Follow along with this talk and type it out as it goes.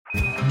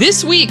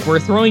This week,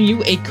 we're throwing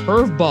you a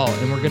curveball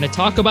and we're going to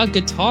talk about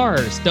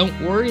guitars. Don't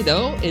worry,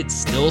 though, it's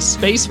still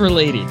space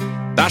related.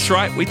 That's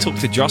right, we talked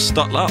to Josh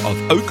Stotler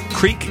of Oak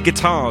Creek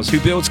Guitars, who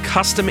builds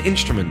custom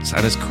instruments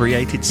and has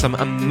created some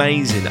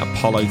amazing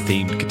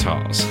Apollo-themed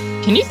guitars.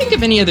 Can you think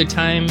of any other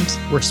times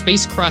where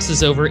space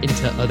crosses over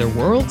into other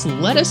worlds?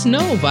 Let us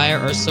know via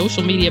our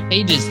social media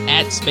pages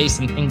at Space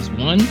and Things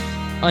 1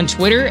 on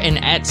Twitter and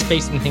at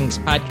Space and Things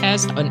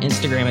Podcast on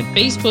Instagram and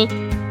Facebook,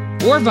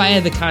 or via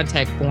the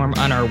contact form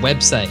on our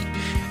website.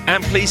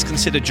 And please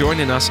consider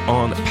joining us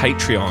on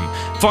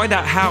Patreon. Find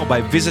out how by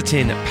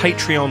visiting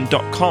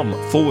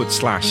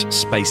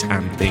patreon.com/Space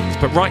and Things.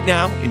 But right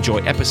now, enjoy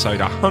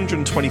episode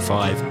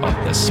 125 of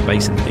the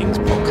Space and Things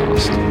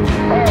podcast.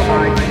 Oh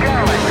my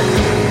God!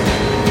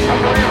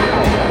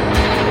 Unbelievable!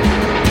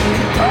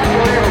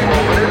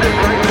 Unbelievable, but it is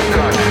right to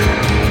done.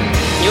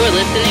 You're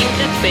listening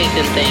to Space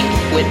and Things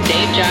with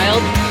Dave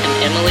Giles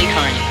and Emily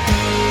Carney.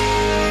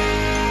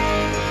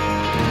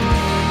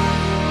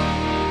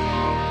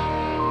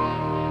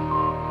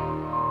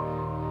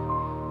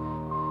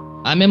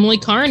 I'm Emily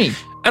Carney.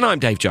 And I'm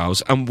Dave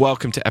Giles, and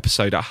welcome to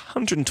episode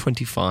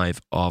 125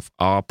 of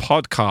our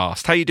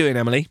podcast. How you doing,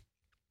 Emily?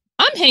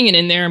 I'm hanging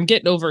in there. I'm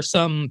getting over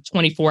some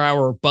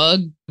 24-hour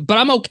bug, but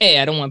I'm okay.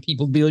 I don't want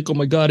people to be like, oh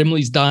my God,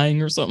 Emily's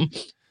dying or something.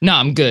 No,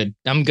 I'm good.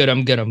 I'm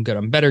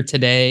better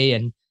today.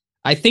 And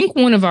I think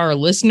one of our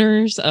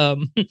listeners,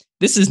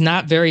 this is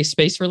not very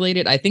space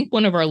related. I think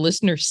one of our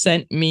listeners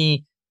sent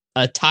me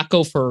a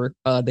taco for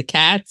the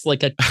cats,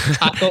 like a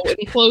taco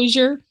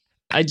enclosure.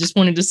 I just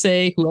wanted to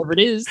say, whoever it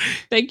is,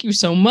 thank you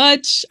so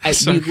much.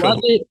 We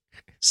love it.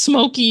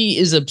 Smokey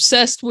is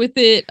obsessed with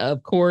it,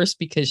 of course,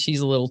 because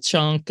she's a little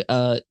chunk.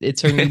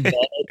 It's her new bed,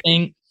 I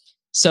think.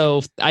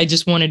 So I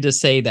just wanted to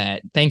say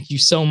that. Thank you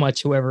so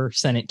much, whoever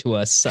sent it to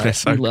us. That's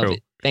so we love cool.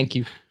 it. Thank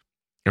you.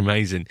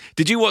 Amazing.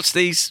 Did you watch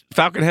these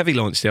Falcon Heavy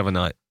launch the other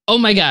night? Oh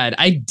my God,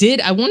 I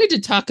did. I wanted to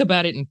talk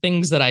about it and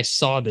things that I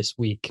saw this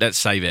week. Let's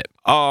save it.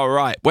 All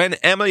right. When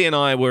Emily and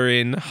I were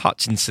in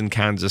Hutchinson,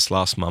 Kansas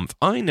last month,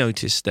 I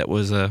noticed there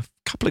was a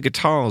couple of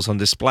guitars on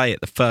display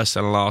at the First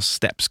and Last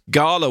Steps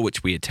Gala,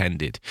 which we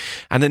attended.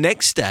 And the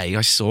next day,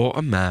 I saw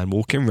a man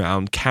walking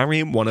around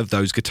carrying one of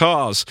those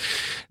guitars.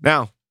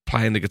 Now,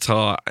 playing the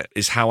guitar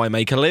is how I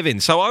make a living,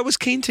 so I was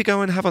keen to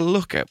go and have a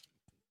look at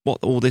what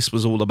all this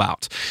was all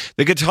about.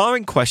 The guitar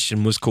in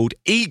question was called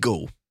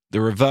Eagle. The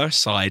reverse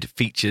side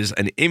features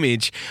an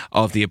image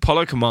of the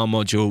Apollo Command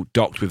Module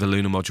docked with a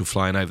lunar module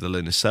flying over the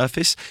lunar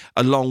surface,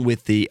 along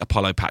with the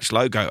Apollo patch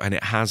logo, and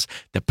it has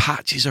the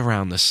patches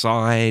around the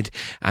side,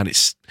 and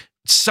it's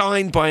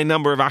signed by a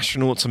number of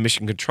astronauts and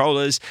mission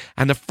controllers,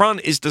 and the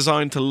front is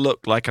designed to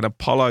look like an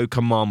Apollo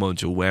Command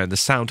Module where the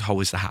sound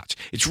hole is the hatch.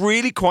 It's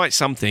really quite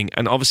something,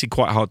 and obviously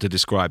quite hard to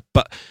describe,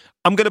 but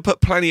I'm going to put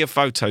plenty of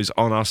photos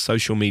on our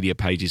social media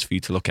pages for you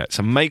to look at.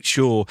 So make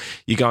sure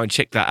you go and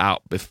check that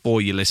out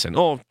before you listen,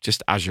 or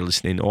just as you're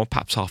listening, or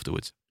perhaps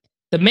afterwards.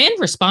 The man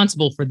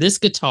responsible for this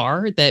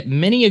guitar that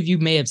many of you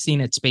may have seen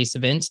at space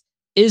events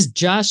is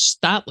Josh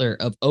Stotler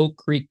of Oak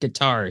Creek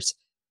Guitars.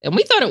 And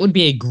we thought it would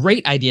be a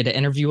great idea to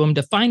interview him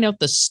to find out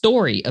the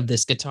story of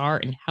this guitar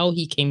and how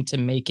he came to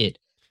make it.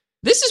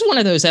 This is one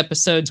of those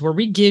episodes where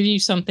we give you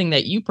something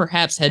that you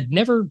perhaps had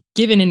never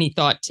given any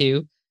thought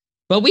to,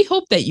 but we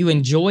hope that you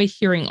enjoy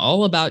hearing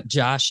all about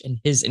Josh and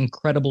his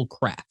incredible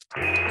craft.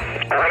 Early,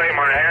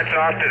 my hats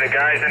off to the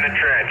guys in the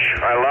trench.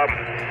 I love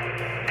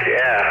them.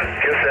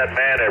 Yeah, just that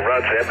man that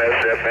runs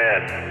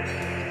MSFN.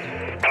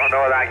 I don't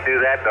know if I can do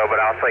that, though,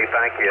 but I'll say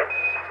thank you.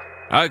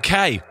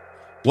 Okay.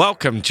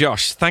 Welcome,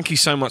 Josh. Thank you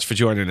so much for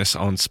joining us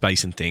on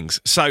Space and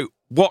Things. So,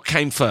 what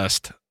came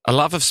first? A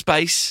love of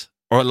space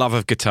or a love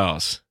of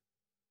guitars?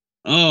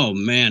 Oh,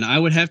 man, I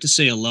would have to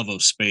say a love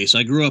of space.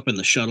 I grew up in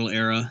the shuttle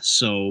era,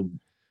 so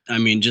I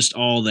mean, just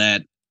all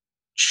that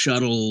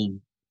shuttle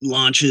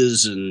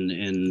launches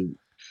and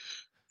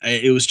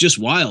it was just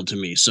wild to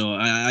me. So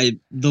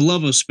the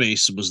love of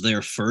space was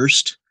there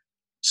first.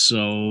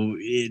 So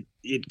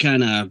it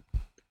kind of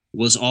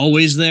was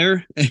always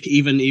there.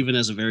 Even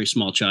as a very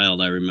small child,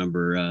 I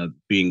remember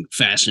being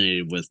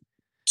fascinated with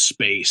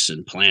space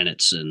and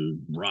planets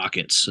and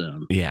rockets.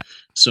 Yeah.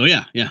 So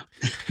yeah.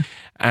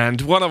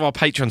 And one of our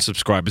Patreon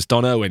subscribers,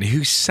 Don Owen,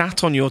 who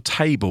sat on your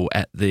table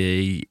at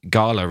the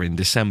gala in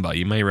December,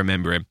 you may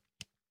remember him,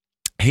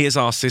 he has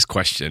asked this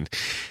question.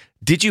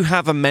 Did you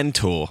have a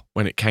mentor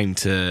when it came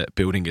to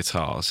building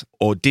guitars,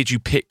 or did you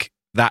pick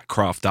that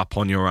craft up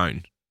on your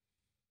own?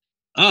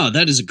 Oh,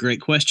 that is a great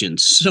question.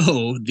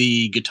 So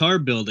the guitar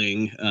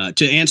building,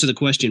 to answer the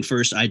question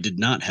first, I did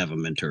not have a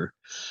mentor.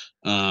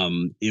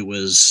 It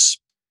was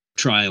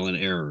trial and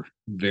error.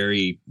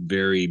 Very,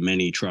 very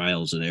many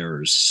trials and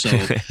errors. So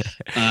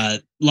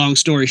long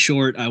story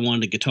short, I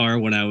wanted a guitar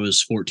when I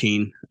was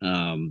 14.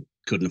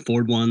 Couldn't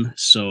afford one.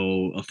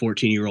 So a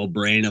 14-year-old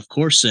brain, of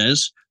course,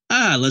 says,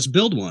 let's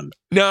build one.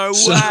 No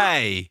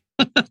way.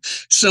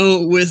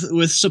 So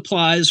with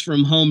supplies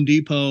from Home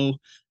Depot,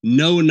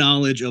 no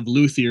knowledge of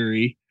Lou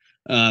theory,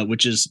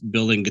 which is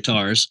building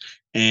guitars,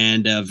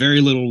 and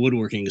very little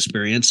woodworking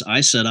experience,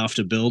 I set off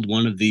to build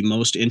one of the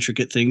most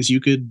intricate things you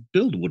could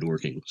build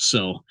woodworking.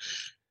 So,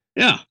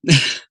 yeah.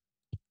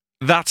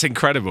 That's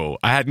incredible.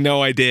 I had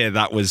no idea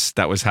that was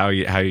how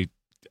you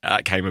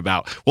came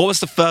about. What was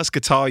the first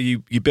guitar you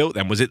built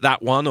then? Was it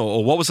that one,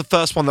 or what was the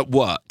first one that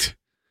worked?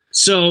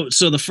 So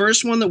the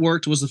first one that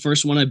worked was the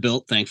first one I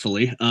built,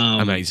 thankfully.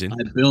 Amazing.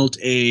 I built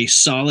a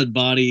solid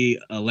body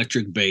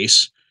electric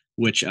bass,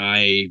 which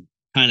I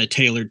kind of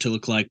tailored to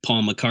look like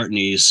Paul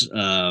McCartney's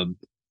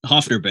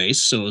Hofner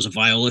bass. So it was a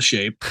viola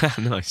shape.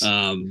 Nice.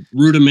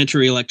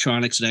 Rudimentary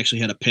electronics. It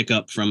actually had a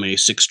pickup from a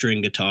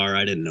 6-string guitar.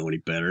 I didn't know any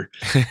better.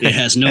 It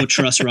has no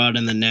truss rod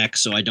in the neck,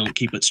 so I don't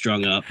keep it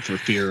strung up for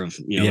fear of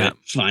it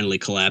finally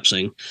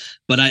collapsing.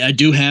 But I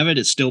do have it.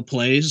 It still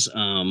plays.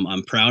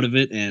 I'm proud of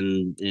it,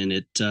 and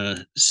it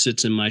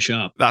sits in my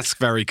shop. That's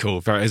very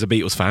cool. As a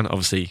Beatles fan,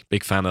 obviously,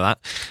 big fan of that.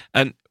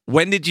 And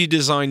when did you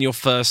design your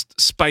first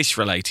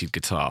space-related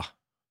guitar?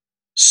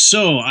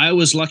 So I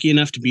was lucky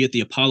enough to be at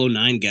the Apollo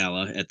 9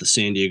 Gala at the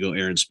San Diego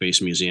Air and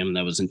Space Museum.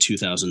 That was in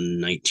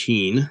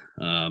 2019,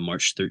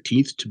 March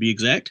 13th to be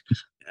exact.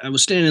 I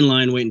was standing in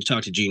line waiting to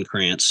talk to Gene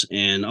Kranz,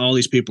 and all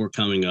these people were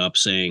coming up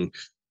saying,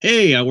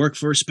 "Hey, I work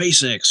for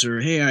SpaceX," or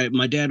 "Hey,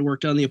 my dad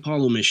worked on the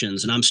Apollo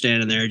missions," and I'm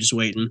standing there just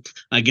waiting.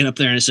 I get up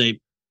there and I say,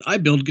 "I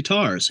build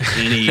guitars,"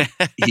 and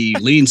he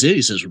leans in.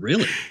 He says,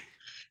 "Really?"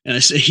 And I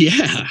say,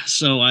 "Yeah."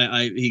 So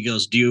he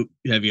goes,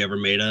 have you ever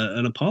made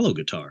an Apollo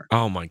guitar?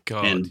 Oh my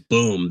God. And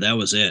boom, that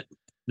was it.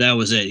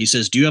 He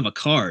says, "Do you have a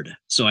card?"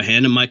 So I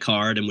hand him my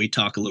card and we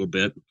talk a little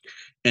bit.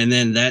 And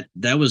then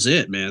that was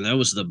it, man. That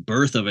was the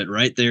birth of it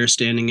right there,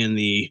 standing in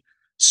the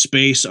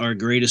Space, Our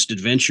Greatest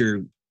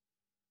Adventure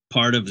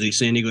part of the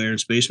San Diego Air and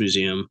Space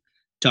Museum,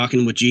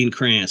 talking with Gene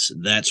Kranz.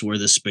 That's where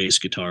the space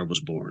guitar was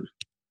born.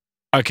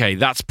 Okay,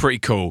 that's pretty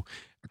cool.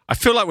 I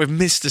feel like we've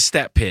missed a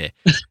step here.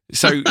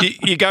 So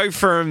you go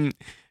from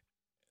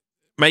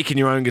making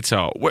your own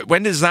guitar.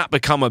 When does that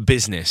become a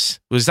business?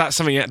 Was that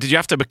something? Did you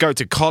have to go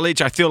to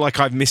college? I feel like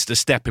I've missed a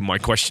step in my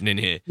question in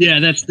here. Yeah,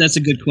 that's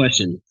a good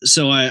question.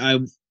 So I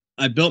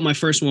built my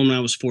first one when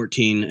I was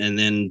 14, and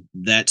then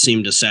that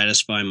seemed to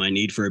satisfy my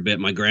need for a bit.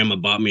 My grandma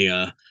bought me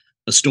a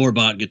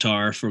store-bought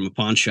guitar from a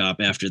pawn shop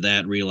after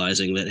that,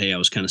 realizing that, hey, I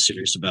was kind of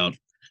serious about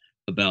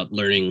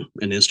learning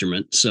an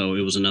instrument. So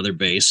it was another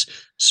bass.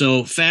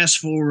 So fast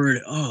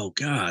forward,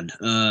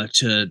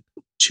 to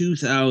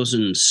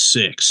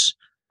 2006.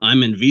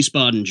 I'm in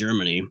Wiesbaden,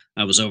 Germany.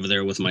 I was over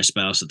there with my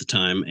spouse at the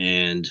time,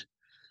 and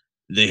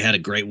they had a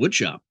great wood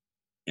shop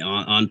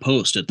on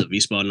post at the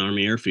Wiesbaden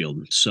Army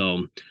Airfield.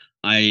 So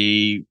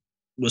I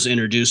was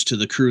introduced to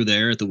the crew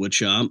there at the wood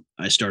shop.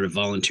 I started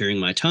volunteering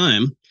my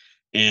time,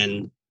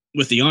 and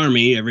with the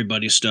Army,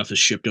 everybody's stuff is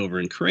shipped over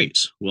in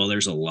crates. Well,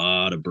 there's a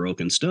lot of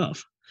broken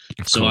stuff.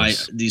 So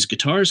these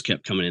guitars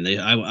kept coming in.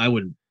 I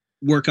would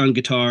work on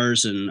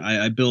guitars, and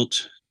I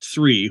built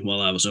 3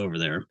 while I was over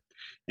there,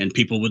 and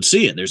people would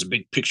see it. There's a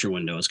big picture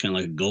window. It's kind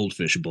of like a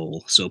goldfish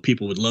bowl. So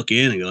people would look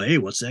in and go, "Hey,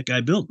 what's that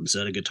guy built? Is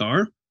that a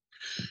guitar?"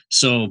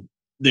 So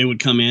they would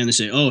come in and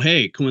say, "Oh,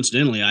 hey,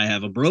 coincidentally, I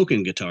have a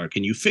broken guitar.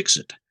 Can you fix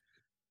it?"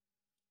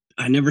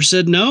 I never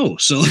said no.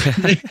 So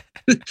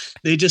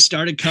they just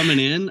started coming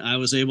in. I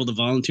was able to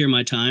volunteer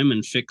my time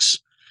and fix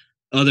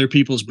other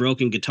people's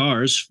broken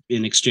guitars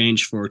in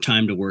exchange for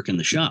time to work in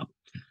the shop.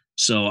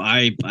 So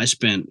I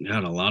spent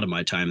a lot of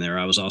my time there.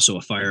 I was also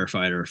a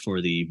firefighter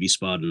for the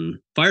Wiesbaden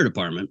Fire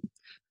Department.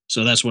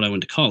 So that's what I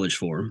went to college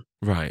for.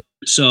 Right.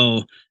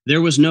 So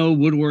there was no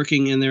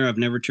woodworking in there. I've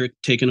never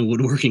taken a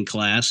woodworking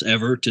class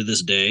ever to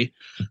this day.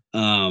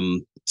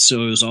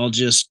 So it was all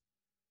just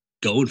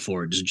going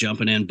for it, just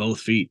jumping in both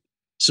feet.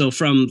 So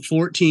from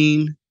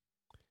 14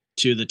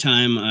 to the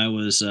time I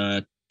was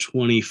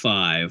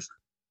 25,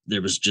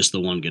 there was just the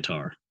one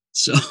guitar.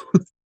 So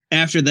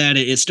after that,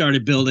 it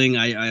started building.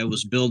 I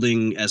was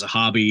building as a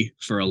hobby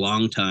for a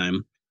long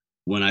time.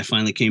 When I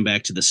finally came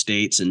back to the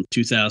States in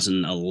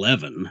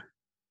 2011,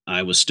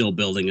 I was still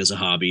building as a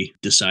hobby,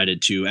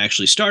 decided to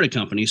actually start a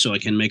company so I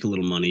can make a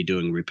little money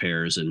doing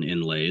repairs and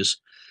inlays.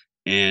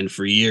 And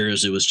for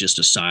years, it was just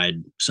a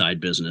side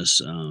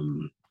business.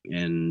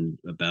 And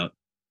about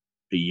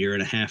a year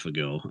and a half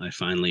ago, I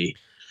finally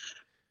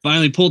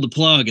pulled the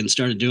plug and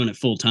started doing it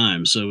full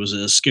time. So it was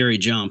a scary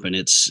jump, and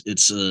it's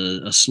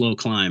a slow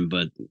climb,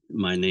 but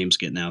my name's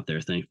getting out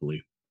there,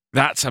 thankfully.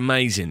 That's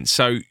amazing.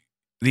 So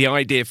the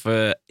idea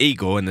for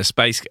Eagle and the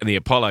space and the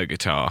Apollo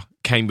guitar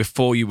came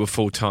before you were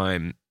full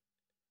time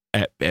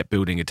at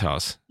building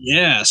guitars.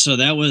 Yeah, so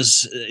it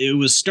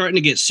was starting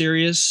to get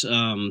serious.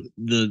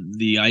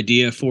 The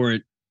idea for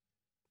it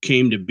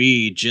came to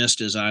be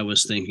just as I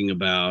was thinking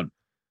about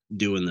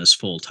doing this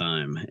full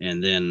time,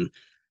 and then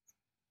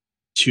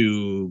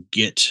to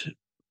get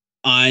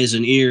eyes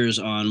and ears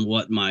on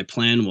what my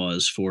plan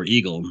was for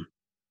Eagle,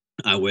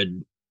 I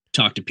would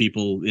talk to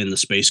people in the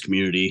space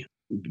community.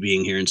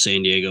 Being here in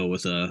San Diego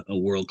with a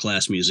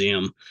world-class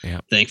museum,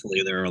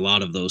 Thankfully there are a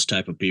lot of those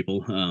type of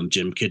people.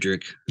 Jim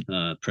Kidrick,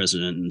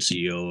 president and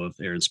CEO of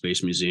Air and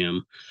Space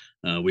Museum.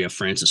 We have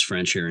Francis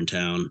French here in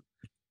town.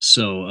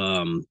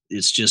 So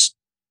it's just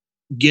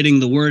getting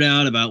the word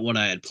out about what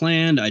I had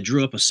planned. I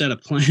drew up a set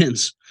of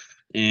plans,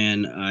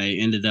 and I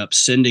ended up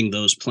sending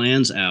those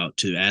plans out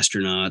to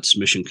astronauts,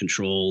 mission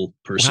control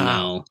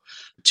personnel,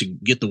 to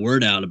get the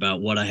word out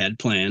about what I had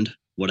planned,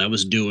 what I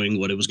was doing,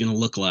 what it was going to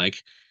look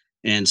like.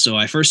 And so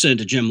I first sent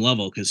it to Jim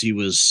Lovell because he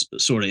was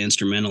sort of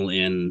instrumental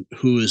in,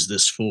 who is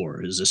this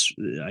for?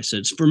 I said,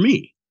 it's for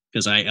me,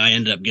 because I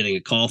ended up getting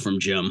a call from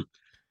Jim,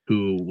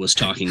 who was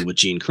talking with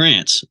Gene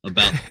Kranz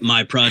about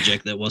my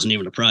project that wasn't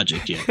even a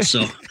project yet.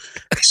 So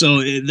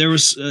there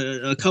was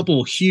a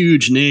couple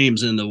huge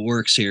names in the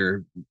works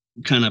here,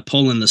 kind of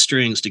pulling the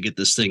strings to get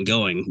this thing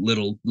going.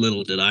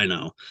 Little did I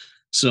know.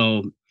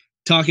 So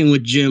talking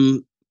with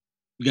Jim,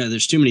 God,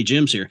 there's too many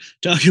Jims here.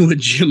 Talking with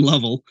Jim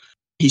Lovell,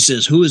 he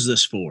says, who is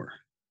this for?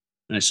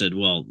 And I said,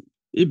 well,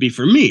 it'd be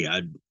for me.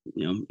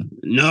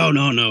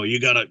 No, you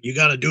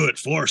gotta do it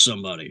for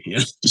somebody.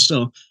 Yeah.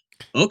 So,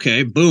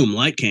 okay, boom,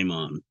 light came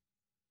on.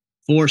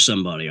 For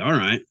somebody. All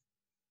right.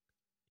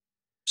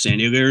 San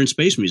Diego Air and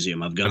Space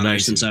Museum. I've gone there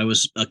since I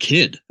was a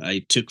kid.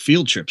 I took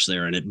field trips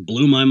there and it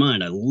blew my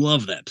mind. I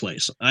love that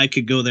place. I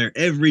could go there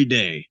every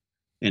day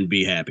and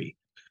be happy.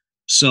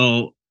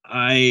 So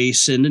I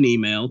send an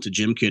email to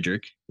Jim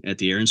Kidrick at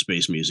the Air and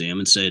Space Museum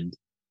and said,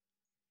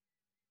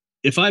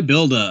 if I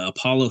build a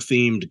Apollo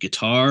themed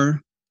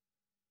guitar,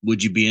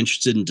 would you be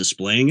interested in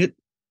displaying it?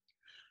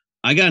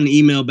 I got an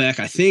email back,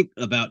 I think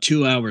about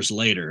 2 hours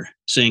later,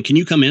 saying, can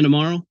you come in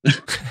tomorrow?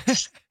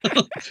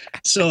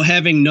 So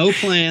having no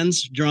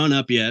plans drawn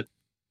up yet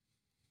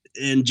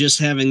and just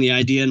having the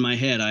idea in my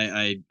head,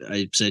 I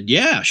said,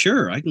 yeah,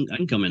 sure, I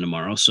can come in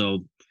tomorrow.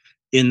 So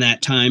in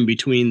that time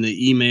between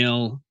the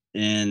email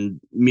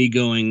and me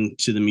going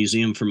to the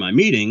museum for my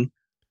meeting,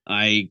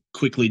 I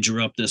quickly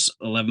drew up this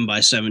 11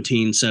 by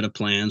 17 set of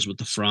plans with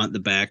the front, the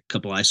back,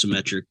 couple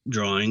isometric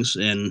drawings,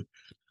 and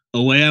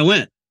away I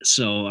went.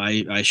 So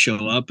I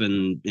show up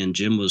and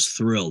Jim was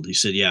thrilled. He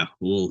said, yeah,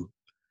 well,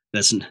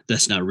 that's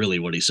not really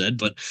what he said,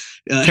 but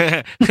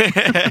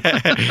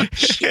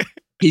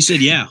he said,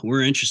 yeah,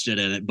 we're interested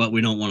in it, but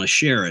we don't want to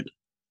share it.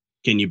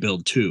 Can you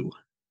build two?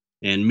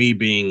 And me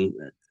being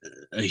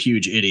a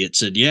huge idiot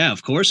said, yeah,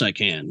 of course I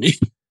can.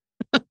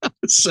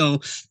 So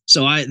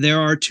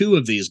there are two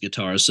of these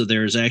guitars. So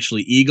there's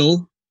actually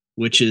Eagle,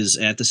 which is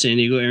at the San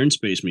Diego Air and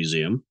Space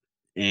Museum.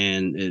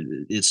 And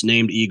it's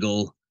named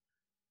Eagle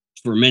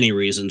for many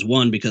reasons.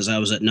 One, because I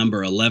was at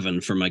number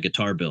 11 for my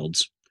guitar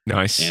builds.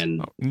 Nice.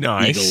 And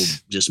nice.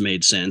 Eagle just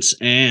made sense.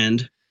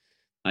 And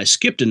I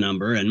skipped a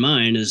number, and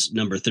mine is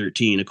number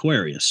 13,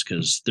 Aquarius,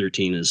 because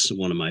 13 is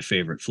one of my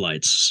favorite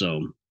flights.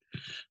 So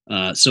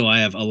I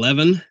have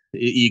 11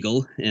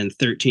 Eagle and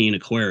 13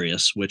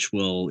 Aquarius, which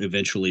will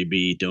eventually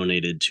be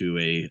donated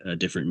to a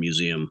different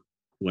museum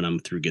when I'm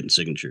through getting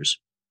signatures.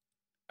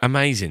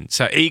 Amazing.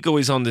 So Eagle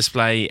is on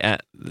display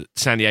at the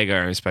San Diego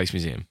Air and Space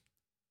Museum.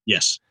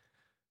 Yes.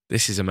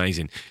 This is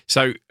amazing.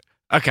 So,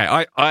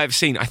 okay, I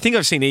think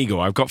I've seen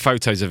Eagle. I've got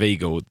photos of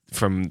Eagle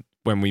from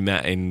when we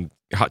met in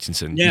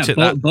Hutchinson. Yeah,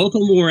 both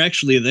of them were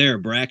actually there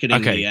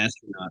bracketing the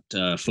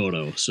astronaut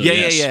photo. So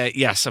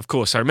yes, of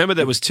course. I remember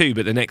there was two,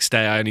 but the next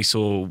day I only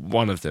saw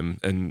one of them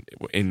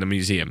in the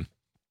museum.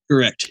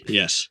 Correct,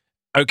 yes.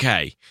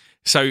 Okay,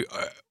 so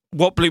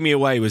what blew me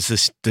away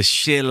was the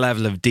sheer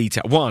level of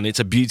detail. One, it's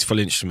a beautiful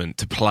instrument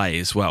to play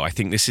as well. I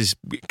think this is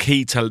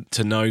key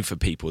to know for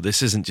people.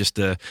 This isn't just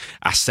a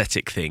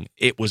aesthetic thing.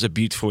 It was a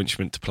beautiful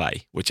instrument to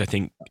play, which I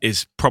think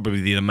is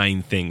probably the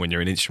main thing when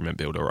you're an instrument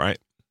builder, right?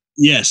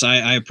 Yes,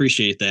 I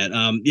appreciate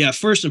that.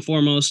 First and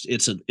foremost,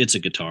 it's a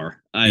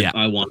guitar.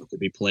 I want it to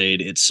be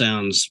played. It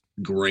sounds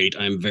great.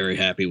 I'm very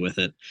happy with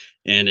it,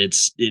 and it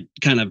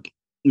kind of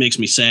makes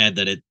me sad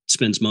that it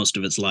spends most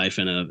of its life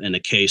in a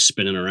case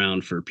spinning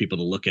around for people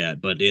to look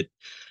at. But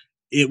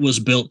it was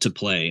built to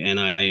play, and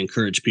I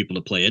encourage people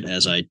to play it,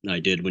 as I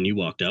did when you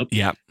walked up.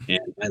 Yeah, and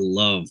I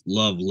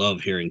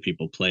love hearing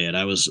people play it.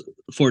 I was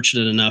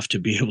fortunate enough to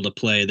be able to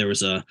play. There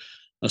was a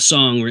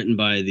song written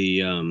by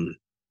the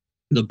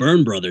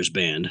Byrne Brothers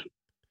band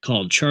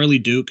called Charlie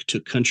Duke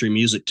Took Country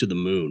Music to the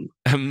Moon.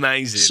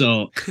 Amazing.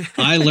 So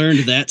I learned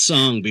that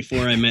song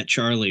before I met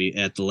Charlie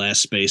at the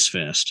last Space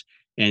Fest.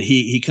 And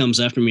he comes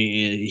after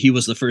me. He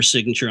was the first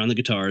signature on the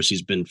guitars.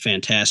 He's been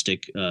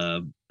fantastic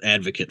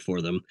advocate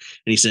for them.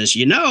 And he says,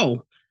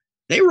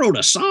 they wrote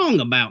a song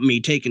about me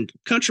taking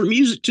country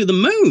music to the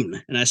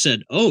moon. And I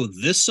said, oh,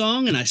 this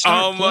song? And I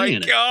started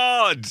playing it.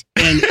 Oh, my God.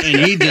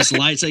 And he just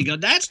lights it. Go,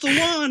 that's the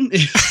one.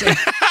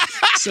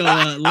 So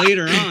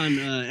later on,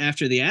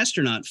 after the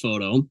astronaut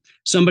photo,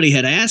 somebody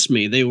had asked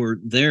me, they were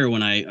there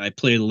when I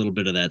played a little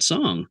bit of that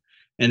song.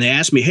 And they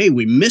asked me, hey,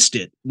 we missed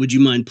it. Would you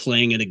mind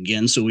playing it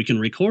again so we can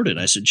record it?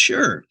 I said,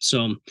 sure.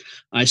 So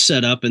I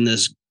set up in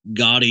this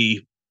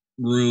gaudy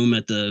room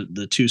at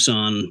the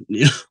Tucson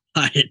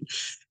Hyatt,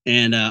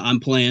 and I'm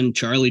playing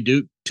Charlie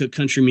Duke Took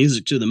Country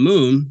Music to the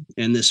Moon,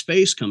 and this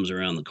face comes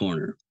around the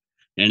corner,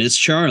 and it's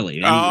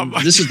Charlie. And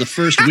this is the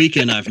first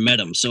weekend I've met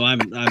him, so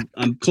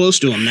I'm close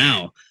to him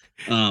now.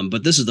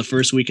 But this is the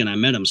first weekend I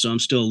met him, so I'm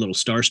still a little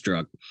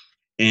starstruck.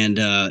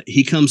 And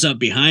he comes up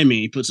behind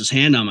me, he puts his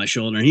hand on my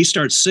shoulder, and he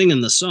starts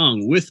singing the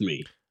song with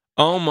me.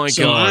 Oh my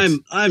So God.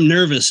 I'm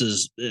nervous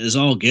as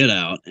all get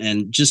out,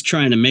 and just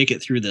trying to make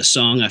it through this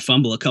song. I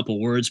fumble a couple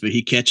words, but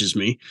he catches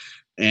me,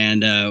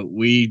 and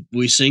we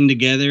sing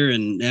together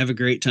and have a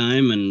great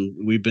time, and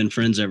we've been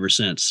friends ever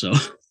since. So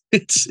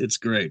it's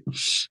great.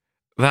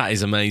 That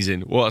is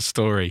amazing. What a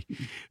story.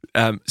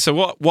 So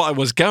what I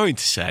was going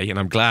to say, and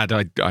I'm glad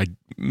I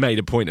made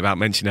a point about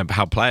mentioning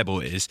how playable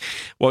it is.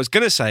 What I was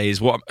going to say is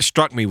what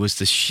struck me was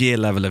the sheer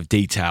level of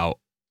detail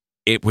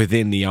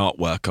within the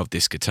artwork of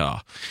this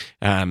guitar.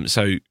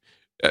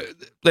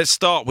 Let's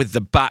start with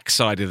the back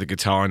side of the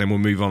guitar, and then we'll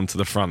move on to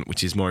the front,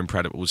 which is more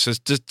incredible. So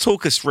just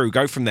talk us through,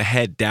 go from the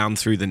head down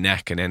through the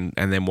neck, and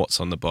then what's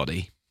on the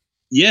body.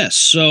 Yes.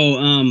 So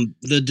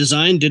the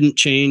design didn't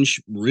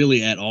change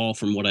really at all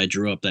from what I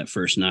drew up that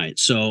first night.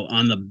 So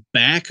on the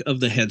back of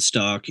the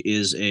headstock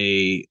is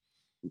a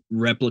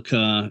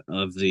replica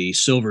of the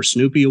Silver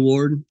Snoopy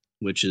Award,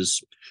 which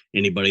is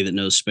anybody that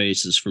knows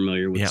space is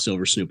familiar with the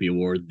Silver Snoopy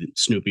Award.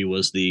 Snoopy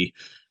was the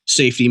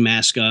safety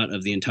mascot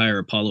of the entire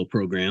Apollo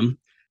program.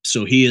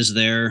 So he is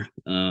there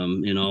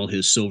in all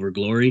his silver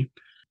glory.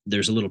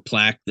 There's a little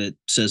plaque that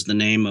says the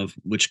name of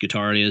which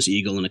guitar it is,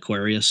 Eagle and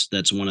Aquarius.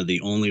 That's one of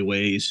the only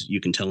ways you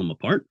can tell them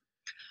apart.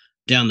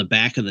 Down the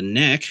back of the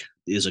neck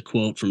is a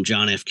quote from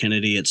John F.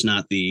 Kennedy. It's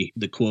not the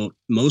quote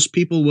most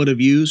people would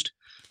have used.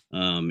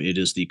 It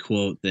is the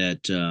quote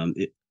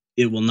that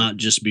it will not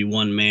just be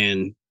one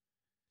man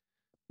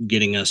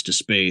getting us to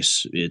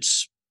space.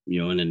 It's,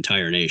 an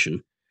entire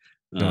nation.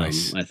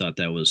 Nice. I thought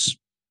that was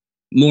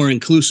more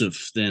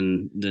inclusive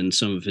than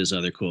some of his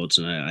other quotes,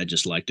 and I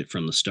just liked it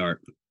from the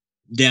start.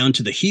 Down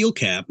to the heel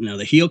cap. Now,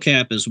 the heel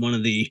cap is one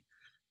of the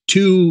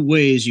two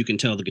ways you can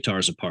tell the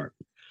guitars apart.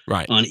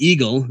 Right. On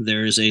Eagle,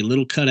 there is a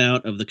little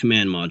cutout of the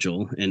command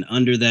module, and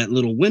under that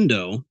little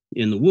window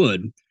in the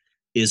wood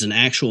is an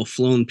actual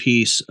flown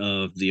piece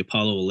of the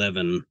Apollo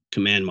 11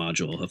 command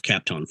module of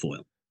Kapton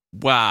foil.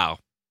 Wow.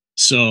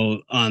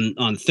 So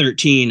on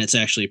 13, it's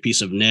actually a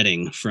piece of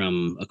netting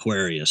from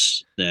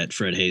Aquarius that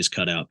Fred Hayes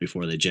cut out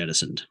before they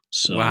jettisoned.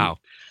 So, wow.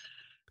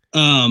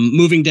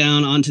 Moving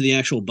down onto the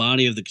actual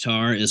body of the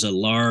guitar is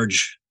a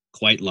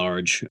quite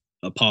large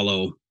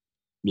Apollo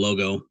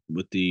logo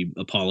with the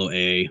Apollo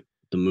A,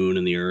 the moon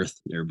and the earth.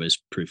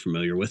 Everybody's pretty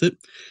familiar with it.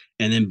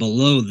 And then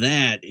below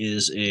that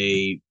is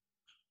a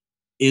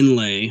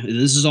inlay.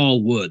 This is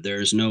all wood.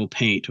 There's no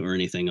paint or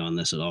anything on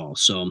this at all.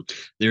 So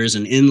there is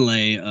an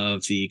inlay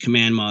of the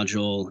command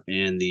module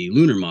and the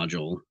lunar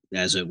module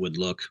as it would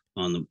look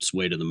on its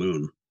way to the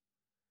moon.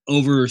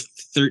 Over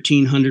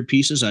 1,300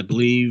 pieces. I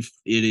believe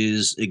it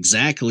is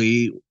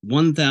exactly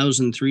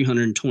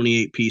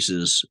 1,328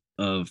 pieces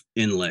of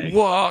inlay.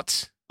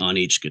 What? On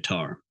each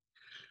guitar.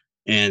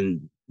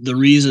 And the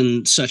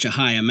reason such a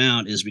high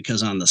amount is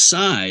because on the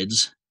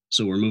sides,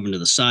 so we're moving to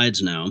the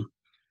sides now,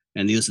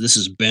 and this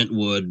is bent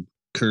wood,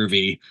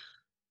 curvy,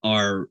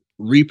 are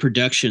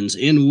reproductions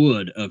in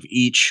wood of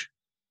each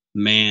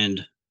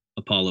manned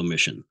Apollo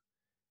mission.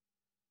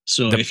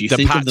 So if you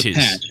think patches. Of the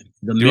patch,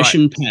 the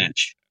mission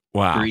patch,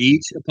 wow, for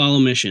each Apollo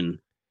mission,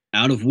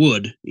 out of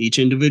wood, each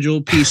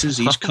individual pieces,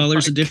 each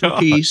color's a different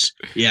piece.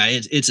 Yeah,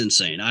 it's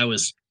insane. I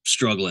was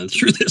struggling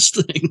through this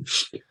thing.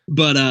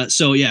 But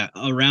so yeah,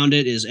 around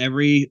it is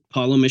every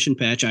Apollo mission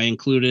patch. I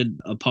included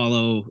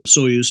Apollo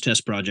Soyuz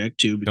test project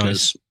too,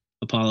 because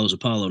Apollo is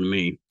Apollo to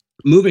me.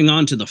 Moving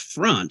on to the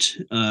front,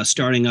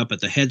 starting up at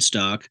the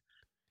headstock,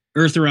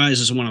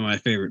 Earthrise is one of my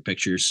favorite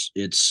pictures.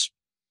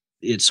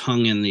 It's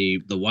hung in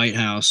the White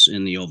House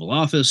in the Oval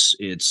Office.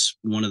 It's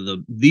one of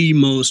the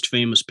most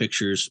famous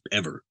pictures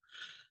ever.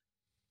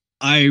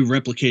 I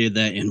replicated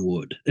that in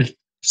wood.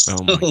 So,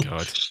 oh my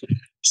God.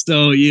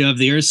 So you have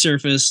the Earth's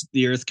surface,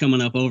 the Earth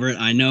coming up over it.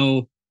 I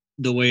know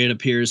the way it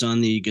appears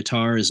on the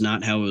guitar is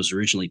not how it was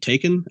originally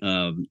taken,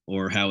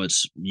 or how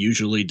it's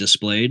usually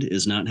displayed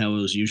is not how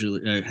it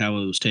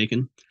was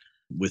taken,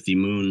 with the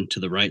moon to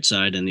the right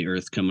side and the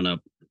Earth coming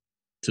up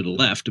to the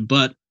left.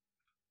 But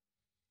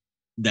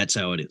that's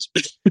how it is.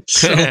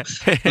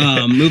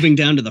 So moving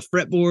down to the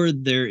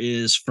fretboard, there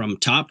is from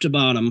top to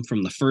bottom,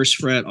 from the first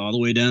fret all the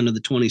way down to the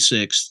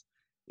 26th,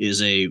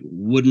 is a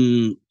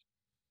wooden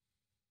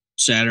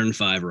Saturn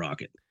V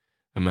rocket.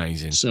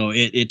 Amazing. So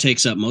it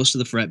takes up most of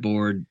the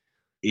fretboard.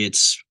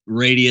 It's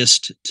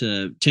radiused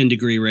to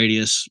 10-degree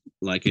radius,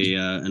 like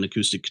an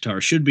acoustic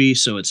guitar should be,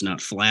 so it's not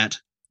flat,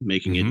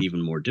 making it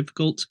even more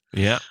difficult.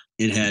 Yeah.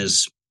 It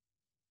has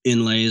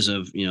inlays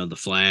of, the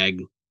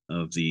flag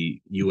of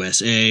the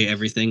USA,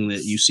 everything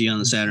that you see on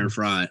the Saturn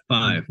V.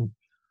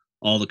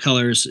 All the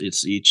colors,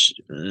 it's each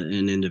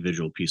an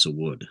individual piece of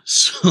wood.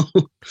 So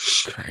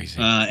crazy.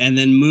 And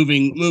then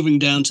moving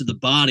down to the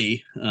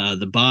body,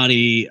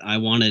 I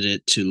wanted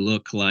it to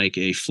look like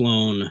a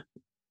flown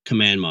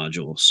command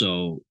module.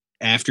 So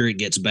after it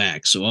gets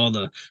back, so all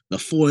the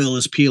foil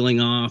is peeling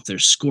off.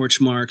 There's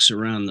scorch marks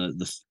around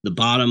the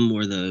bottom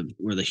where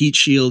the heat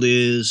shield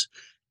is,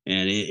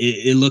 and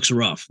it looks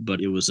rough,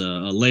 but it was a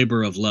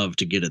labor of love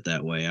to get it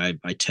that way.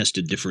 I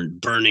tested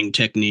different burning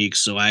techniques,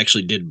 so I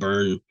actually did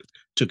burn.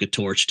 Took a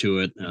torch to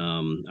it.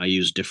 I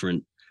used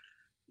different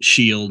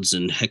shields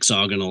and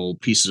hexagonal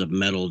pieces of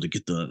metal to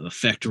get the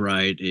effect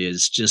right.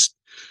 Is just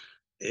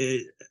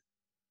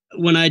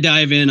when I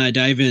dive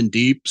in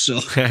deep. So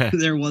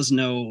there was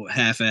no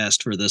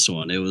half-assed for this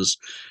one. It was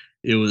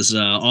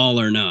all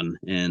or none,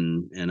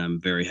 and I'm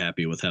very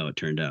happy with how it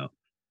turned out.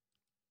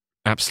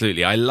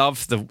 Absolutely. I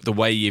love the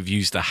way you've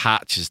used the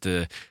hatch as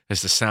the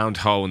sound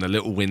hole and the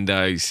little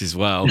windows as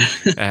well.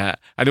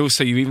 And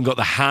also you've even got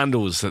the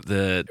handles that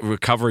the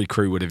recovery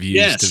crew would have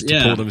used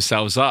to pull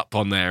themselves up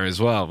on there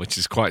as well, which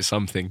is quite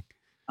something.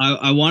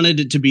 I wanted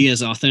it to be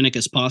as authentic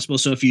as possible.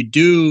 So if you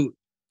do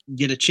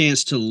get a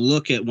chance to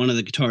look at one of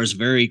the guitars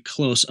very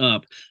close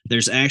up,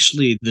 there's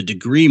actually the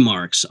degree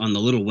marks on the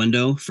little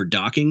window for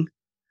docking.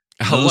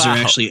 Those are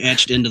actually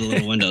etched into the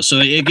little window. So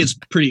it gets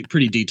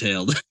pretty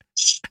detailed.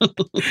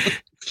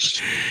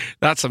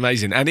 That's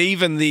amazing. And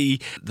even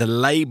the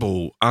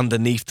label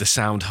underneath the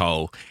sound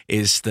hole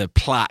is the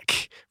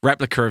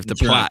replica of the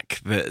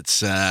plaque that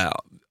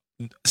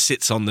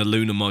sits on the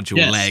lunar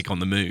module leg on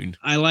the moon.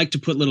 I like to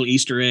put little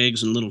Easter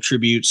eggs and little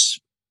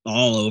tributes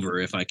all over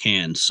if I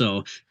can.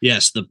 So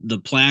yes,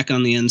 the plaque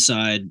on the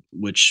inside,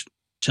 which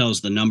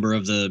tells the number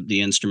of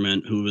the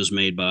instrument, who it was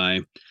made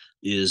by,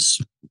 is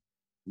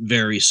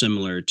very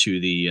similar to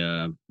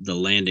the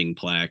landing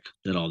plaque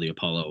that all the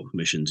Apollo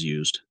missions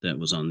used. That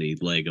was on the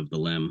leg of the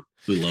LEM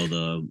below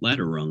the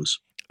ladder rungs.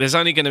 There's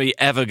only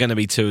ever going to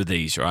be 2 of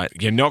these, right?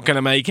 You're not going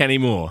to make any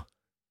more.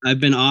 I've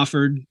been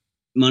offered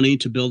money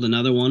to build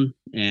another one,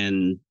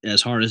 and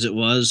as hard as it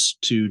was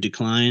to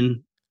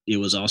decline, it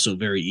was also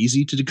very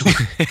easy to decline.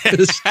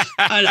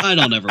 I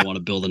don't ever want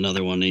to build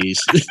another one of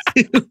these.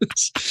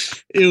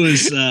 It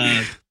was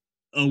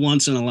a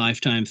once in a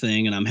lifetime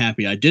thing, and I'm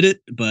happy I did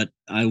it, but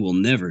I will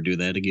never do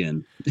that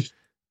again.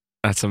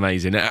 That's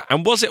amazing.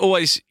 And was it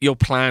always your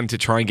plan to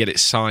try and get it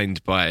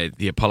signed by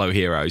the Apollo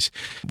heroes?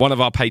 One of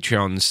our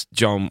Patreons,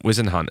 John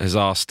Wisenhunt, has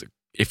asked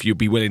if you'd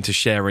be willing to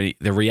share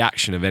the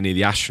reaction of any of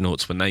the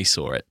astronauts when they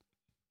saw it.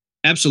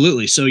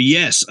 Absolutely. So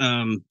yes,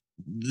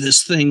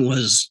 this thing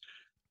was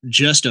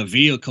just a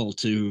vehicle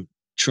to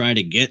try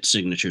to get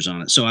signatures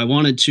on it. So I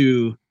wanted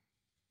to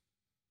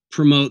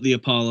promote the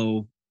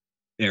Apollo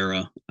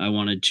era. I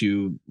wanted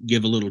to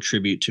give a little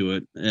tribute to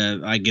it.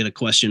 I get a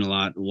question a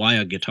lot, why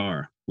a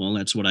guitar? Well,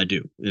 that's what I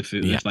do.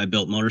 If I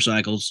built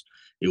motorcycles,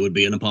 it would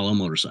be an Apollo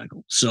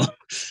motorcycle. So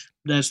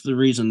that's the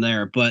reason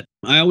there. But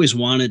I always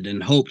wanted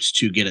and hoped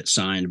to get it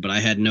signed, but I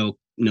had no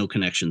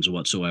connections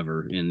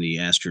whatsoever in the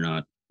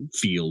astronaut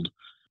field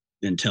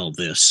until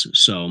this.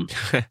 So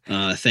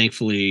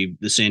thankfully,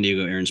 the San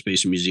Diego Air and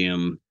Space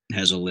Museum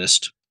has a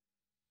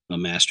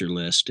master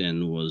list,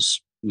 and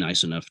was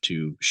nice enough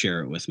to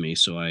share it with me.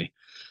 So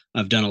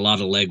I've done a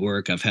lot of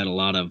legwork. I've had a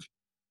lot of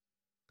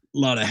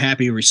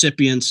happy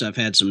recipients. I've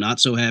had some not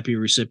so happy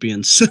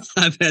recipients.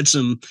 I've had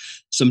some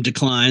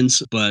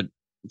declines, but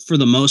for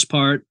the most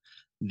part,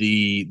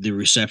 the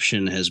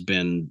reception has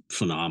been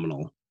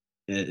phenomenal.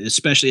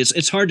 Especially,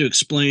 it's hard to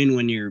explain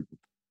when you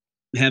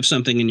have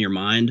something in your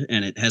mind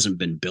and it hasn't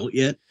been built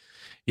yet.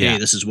 Yeah. Hey,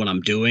 this is what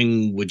I'm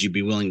doing. Would you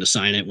be willing to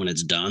sign it when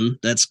it's done?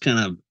 That's kind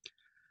of,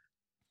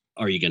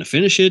 are you going to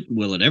finish it?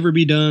 Will it ever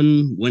be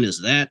done? When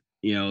is that?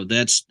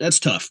 That's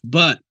tough.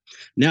 But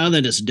now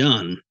that it's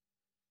done,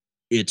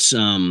 it's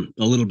a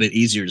little bit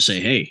easier to say,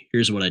 hey,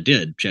 here's what I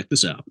did. Check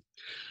this out.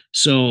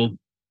 So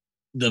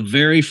the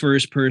very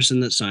first person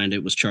that signed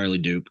it was Charlie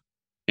Duke,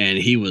 and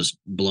he was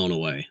blown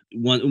away.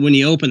 When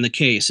he opened the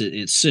case,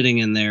 it's sitting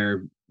in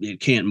there. It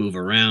can't move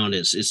around.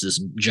 It's this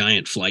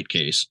giant flight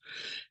case.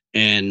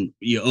 And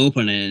you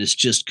open it, and it's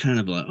just kind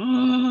of like,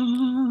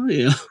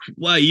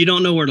 well, you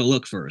don't know where to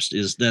look first.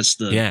 That's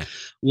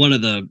one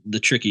of the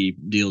tricky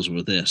deals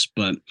with this.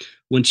 But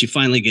once you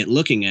finally get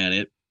looking at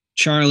it,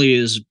 Charlie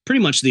is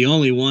pretty much the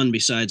only one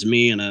besides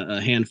me and a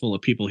handful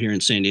of people here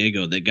in San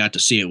Diego that got to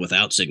see it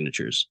without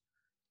signatures.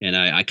 And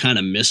I kind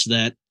of missed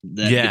that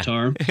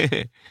guitar.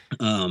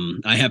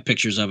 I have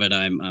pictures of it.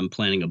 I'm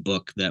planning a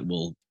book that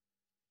will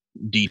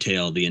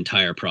detail the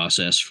entire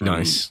process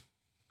from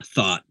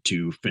thought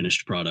to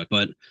finished product.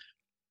 But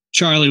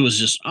Charlie was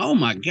just, oh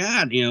my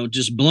God,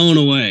 just blown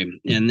away.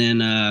 And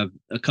then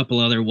a couple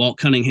other, Walt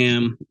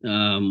Cunningham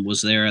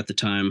was there at the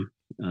time.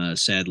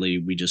 Sadly,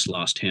 we just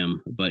lost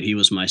him, but he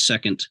was my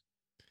second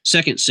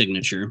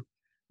signature.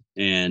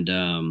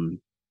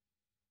 And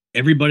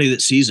everybody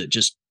that sees it,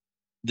 just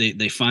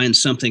they find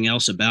something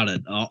else about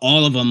it.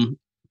 All of them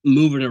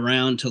move it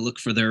around to look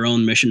for their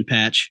own mission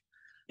patch.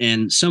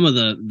 And some of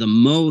the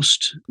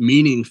most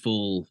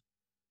meaningful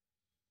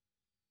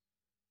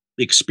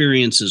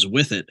experiences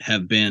with it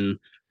have been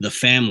the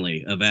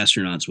family of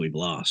astronauts we've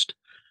lost.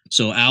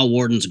 So Al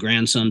Warden's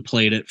grandson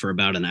played it for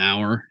about an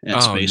hour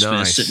at Space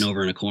Fest, sitting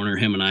over in a corner.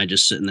 Him and I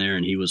just sitting there,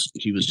 and he was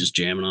just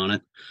jamming on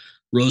it.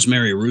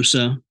 Rosemary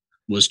Russa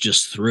was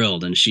just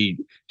thrilled, and she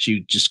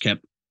just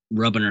kept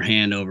rubbing her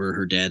hand over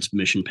her dad's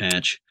mission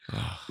patch.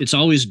 It's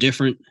always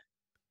different,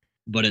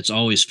 but it's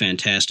always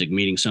fantastic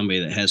meeting somebody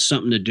that has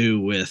something to do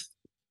with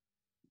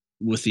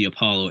the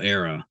Apollo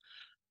era.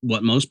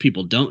 What most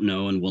people don't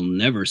know and will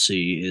never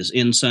see is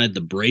inside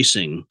the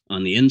bracing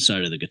on the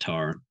inside of the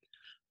guitar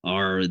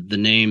are the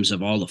names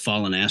of all the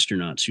fallen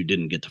astronauts who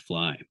didn't get to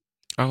fly.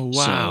 Oh, wow.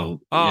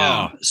 So,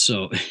 yeah.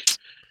 So,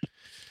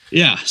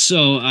 yeah.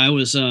 So I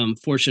was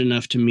fortunate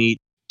enough to meet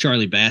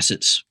Charlie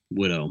Bassett's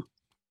widow.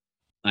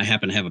 I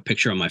happen to have a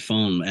picture on my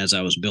phone as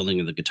I was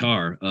building the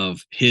guitar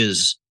of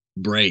his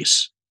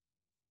brace.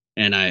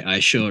 And I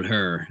showed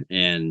her,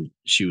 and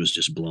she was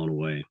just blown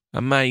away.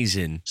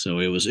 Amazing. So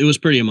it was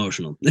pretty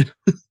emotional.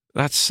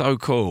 That's so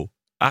cool.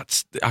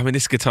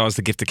 This guitar is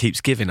the gift that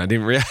keeps giving. I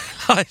didn't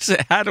realize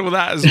it had all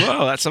that as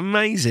well. That's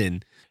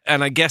amazing.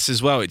 And I guess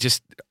as well, it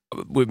just,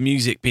 with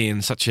music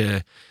being such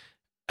a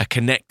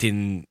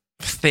connecting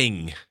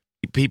thing,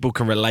 people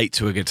can relate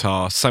to a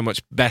guitar so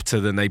much better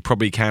than they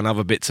probably can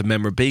other bits of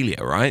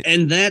memorabilia, right?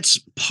 And that's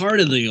part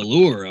of the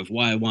allure of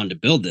why I wanted to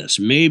build this.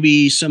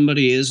 Maybe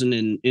somebody isn't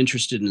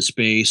interested in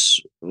space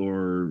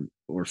or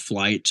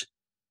flight,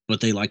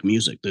 but they like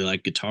music. They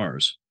like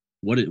guitars.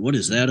 What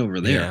is that over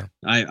there?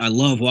 Yeah. I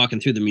love walking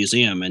through the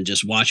museum and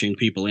just watching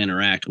people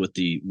interact with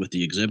the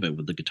exhibit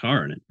with the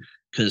guitar in it,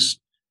 because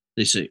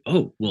they say,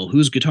 "Oh, well,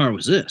 whose guitar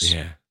was this?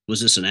 Yeah.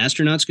 Was this an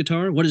astronaut's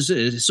guitar? What is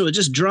it?" So it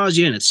just draws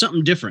you in. It's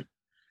something different.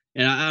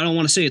 And I don't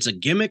want to say it's a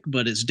gimmick,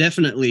 but it's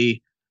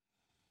definitely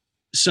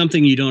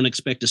something you don't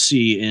expect to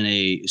see in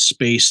a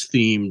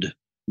space-themed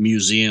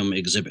museum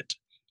exhibit.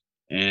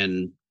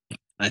 And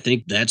I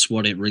think that's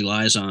what it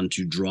relies on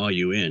to draw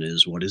you in,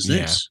 is what is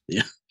this?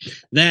 Yeah.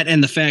 That,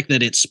 and the fact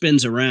that it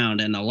spins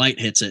around and the light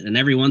hits it, and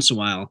every once in a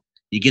while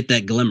you get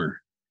that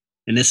glimmer.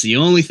 And it's the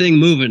only thing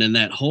moving in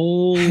that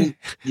whole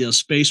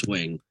space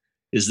wing.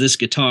 Is this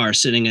guitar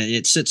sitting?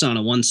 It sits on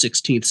a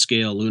 1/16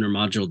 scale lunar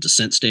module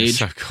descent stage.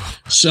 That's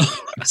so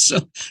cool.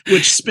 So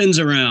which spins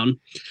around.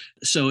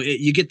 So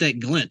you get that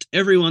glint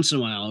every once in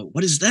a while.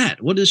 What is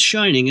that? What is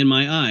shining in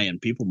my eye?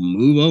 And people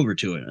move over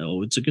to it.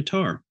 Oh, it's a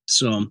guitar.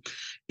 So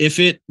if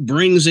it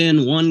brings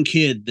in one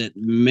kid that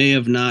may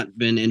have not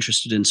been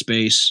interested in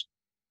space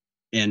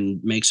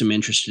and makes him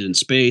interested in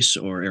space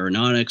or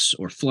aeronautics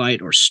or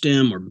flight or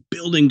STEM or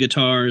building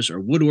guitars or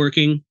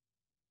woodworking,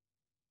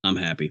 I'm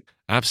happy.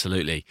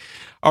 Absolutely.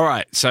 All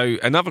right. So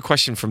another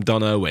question from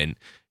Don Irwin.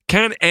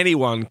 Can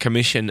anyone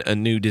commission a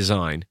new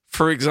design?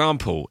 For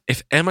example,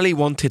 if Emily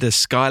wanted a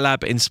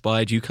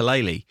Skylab-inspired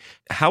ukulele,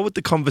 how would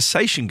the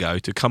conversation go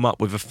to come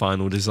up with a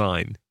final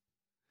design?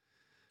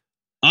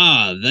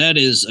 That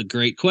is a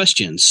great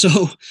question.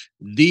 So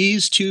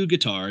these two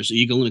guitars,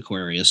 Eagle and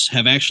Aquarius,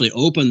 have actually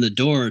opened the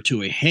door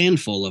to a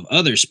handful of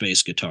other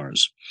space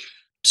guitars.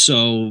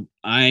 So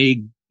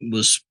I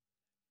was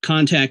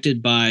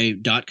contacted by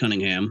Dot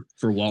Cunningham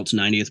for Walt's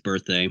 90th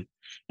birthday,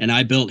 and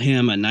I built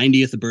him a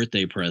 90th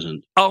birthday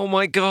present. Oh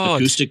my God.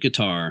 Acoustic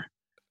guitar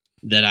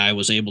that I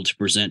was able to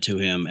present to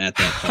him at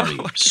that party.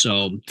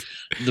 So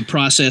the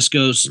process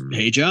goes,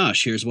 "Hey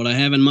Josh, here's what I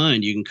have in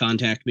mind. You can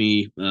contact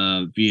me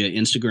via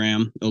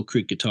Instagram, Oak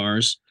Creek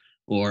Guitars,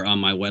 or on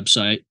my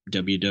website,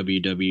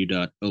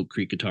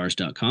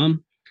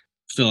 www.oakcreekguitars.com.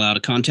 Fill out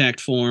a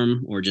contact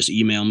form or just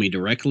email me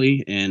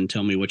directly and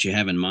tell me what you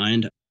have in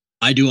mind.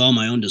 I do all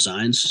my own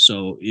designs,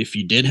 so if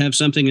you did have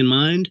something in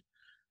mind,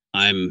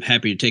 I'm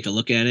happy to take a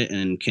look at it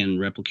and can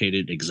replicate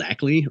it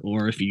exactly.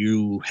 Or if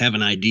you have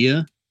an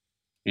idea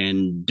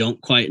and don't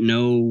quite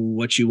know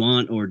what you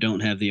want or don't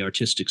have the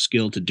artistic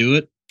skill to do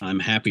it, I'm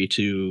happy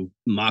to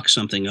mock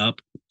something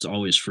up. It's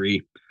always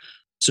free.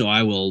 So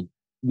I will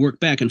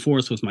work back and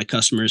forth with my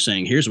customers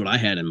saying, here's what I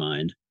had in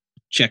mind.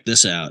 Check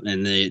this out.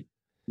 And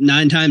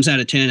 9 times out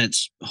of 10,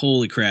 it's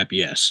holy crap,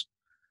 yes.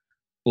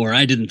 Or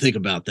I didn't think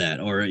about that.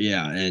 Or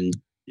and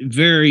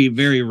very,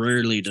 very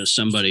rarely does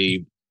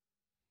somebody,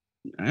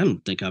 I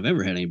don't think I've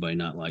ever had anybody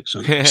not like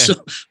something.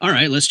 So, all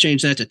right, let's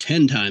change that to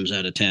 10 times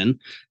out of 10.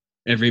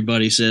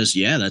 Everybody says,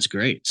 yeah, that's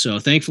great. So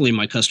thankfully,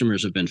 my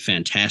customers have been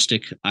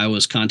fantastic. I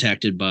was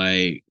contacted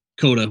by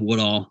Coda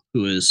Woodall,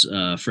 who is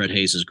Fred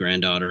Hayes'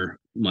 granddaughter.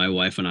 My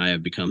wife and I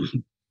have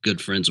become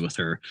good friends with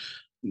her.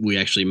 We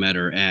actually met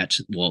her at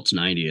Walt's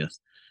 90th.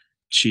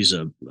 She's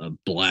a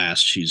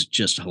blast. She's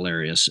just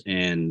hilarious.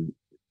 And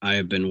I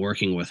have been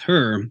working with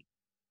her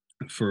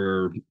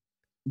for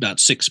about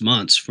 6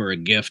 months for a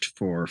gift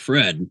for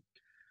Fred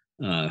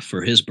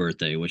for his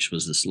birthday, which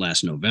was this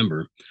last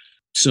November.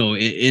 So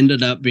it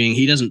ended up being,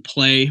 he doesn't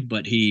play,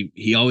 but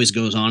he always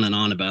goes on and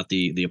on about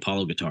the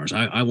Apollo guitars.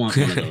 I want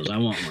one of those. I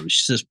want one.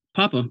 She says,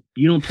 Papa,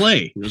 you don't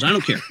play. He goes, I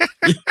don't care.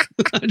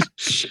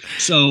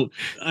 So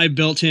I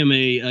built him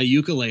a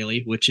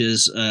ukulele, which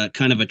is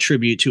kind of a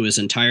tribute to his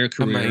entire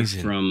career.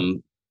 Amazing.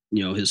 From,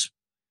 his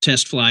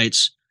test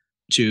flights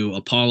to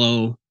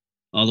Apollo,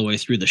 all the way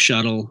through the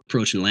shuttle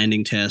approach and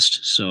landing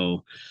test.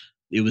 So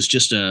it was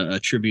just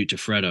a tribute to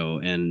Fredo,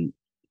 and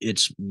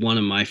it's one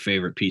of my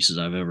favorite pieces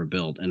I've ever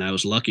built. And I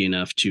was lucky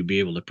enough to be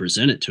able to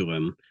present it to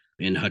him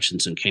in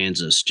Hutchinson,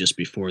 Kansas, just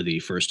before the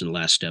First and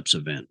Last Steps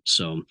event.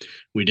 So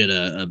we did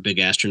a big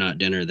astronaut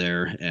dinner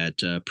there at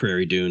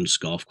Prairie Dunes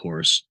Golf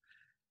Course,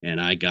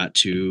 and I got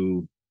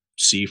to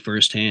see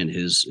firsthand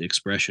his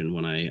expression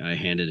when I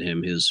handed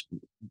him his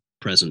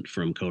present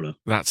from Coda.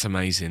 That's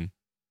amazing.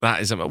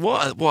 That is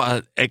what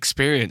an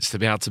experience to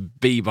be able to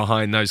be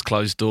behind those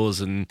closed doors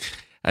and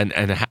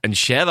and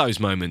share those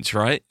moments,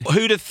 right?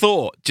 Who'd have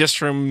thought, just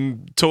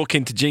from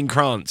talking to Gene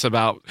Kranz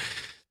about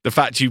the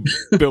fact you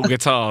build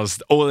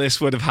guitars, all this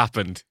would have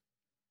happened?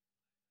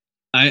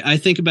 I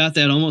think about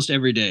that almost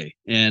every day,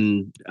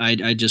 and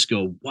I just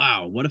go,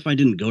 wow, what if I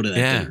didn't go to that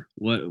dinner?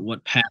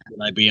 What path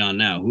would I be on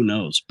now? Who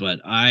knows?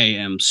 But I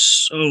am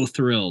so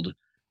thrilled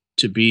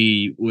to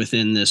be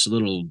within this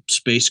little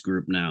space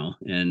group now,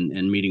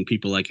 and meeting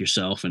people like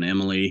yourself and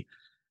Emily,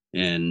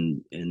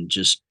 and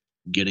just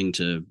getting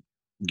to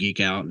geek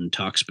out and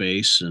talk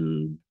space.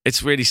 And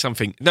it's really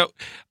something. No,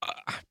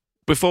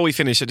 before we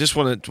finish, I just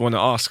want to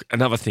ask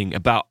another thing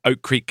about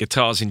Oak Creek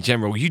Guitars in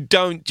general. You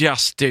don't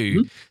just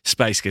do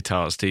space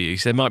guitars, do you?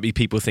 So there might be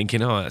people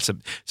thinking, oh, it's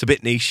a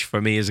bit niche for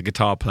me as a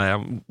guitar player.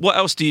 What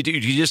else do you do?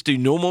 Do you just do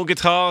normal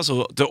guitars,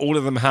 or do all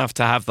of them have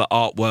to have the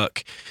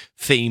artwork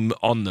theme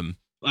on them?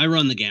 I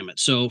run the gamut.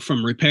 So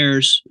from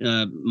repairs,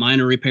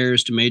 minor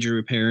repairs to major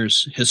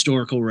repairs,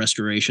 historical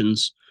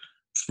restorations,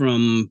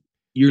 from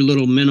your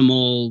little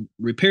minimal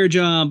repair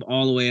job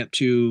all the way up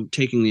to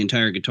taking the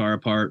entire guitar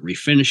apart,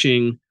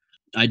 refinishing.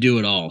 I do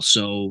it all.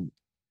 So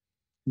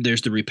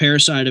there's the repair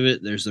side of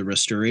it, there's the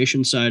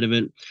restoration side of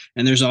it,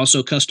 and there's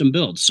also custom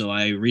builds. So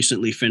I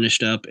recently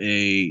finished up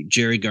a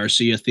Jerry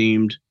Garcia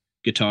themed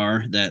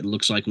guitar that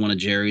looks like one of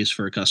Jerry's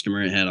for a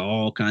customer. It had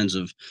all kinds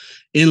of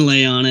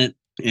inlay on it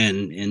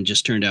and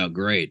just turned out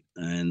great.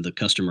 And the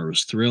customer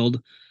was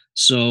thrilled.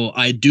 So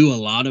I do a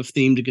lot of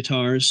themed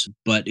guitars,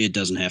 but it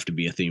doesn't have to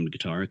be a themed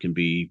guitar. It can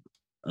be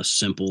a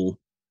simple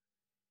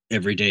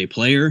everyday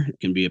player. It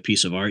can be a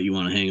piece of art you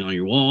want to hang on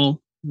your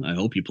wall. I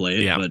hope you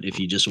play it, but if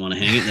you just want to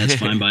hang it, that's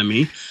fine by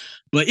me.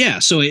 But yeah,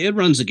 so it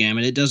runs the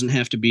gamut. It doesn't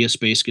have to be a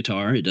space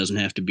guitar. It doesn't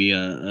have to be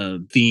a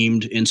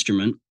themed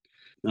instrument.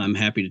 I'm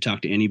happy to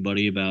talk to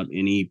anybody about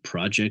any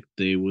project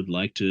they would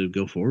like to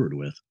go forward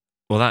with.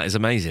 Well, that is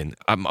amazing.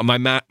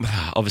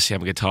 Obviously,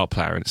 I'm a guitar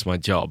player and it's my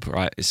job,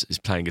 right? Is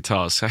playing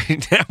guitars. So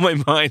now my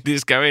mind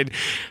is going,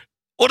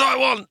 what do I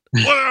want?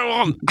 What do I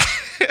want?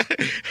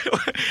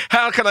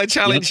 How can I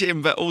challenge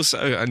him? But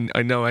also,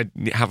 I know I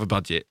have a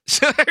budget.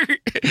 So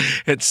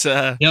it's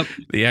the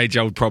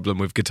age-old problem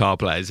with guitar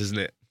players, isn't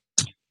it?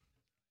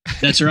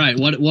 That's right.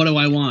 What do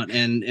I want?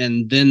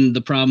 And then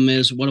the problem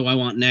is, what do I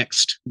want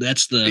next?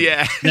 That's the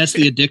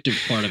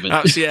addictive part of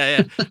it.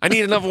 Yeah. I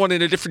need another one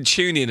in a different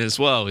tuning as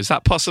well. Is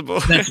that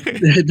possible?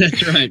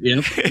 That's right.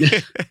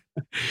 Yep.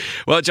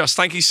 Well, Josh,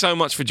 thank you so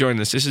much for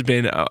joining us. This has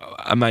been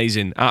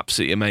amazing,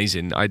 absolutely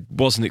amazing. I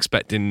wasn't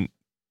expecting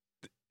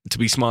to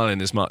be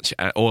smiling as much,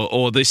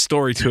 or this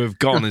story to have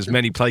gone as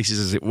many places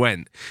as it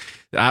went.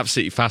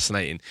 Absolutely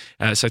fascinating.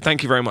 So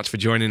thank you very much for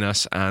joining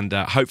us, and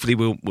hopefully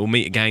we'll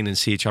meet again and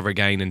see each other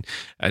again.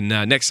 And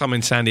next time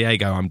in San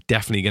Diego, I'm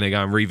definitely going to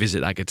go and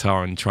revisit that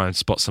guitar and try and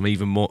spot some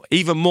even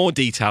more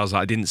details that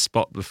I didn't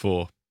spot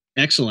before.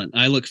 Excellent.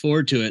 I look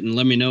forward to it, and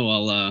let me know.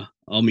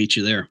 I'll meet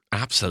you there.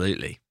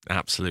 Absolutely.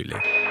 Cal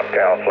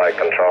Flight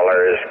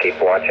Controllers, keep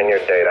watching your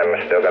date.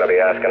 I'm still going to be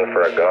asking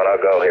for a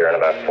go-no-go here in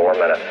about 4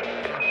 minutes.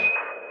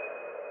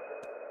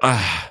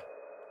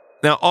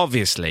 Now,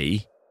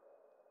 obviously,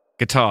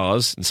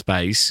 guitars and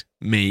space,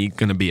 me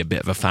going to be a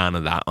bit of a fan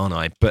of that, aren't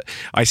I? But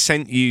I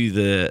sent you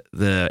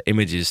the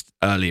images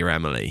earlier,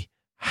 Emily.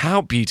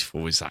 How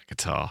beautiful is that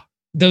guitar?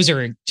 Those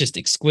are just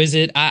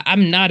exquisite.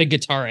 I'm not a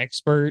guitar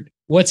expert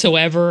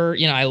whatsoever.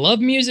 You know, I love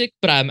music,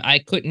 but I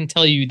couldn't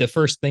tell you the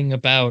first thing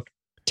about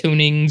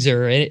tunings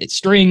or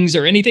strings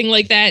or anything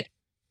like that.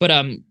 But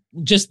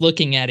just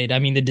looking at it, I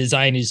mean, the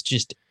design is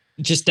just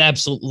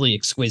absolutely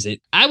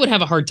exquisite. I would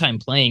have a hard time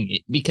playing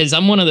it because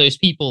I'm one of those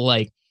people,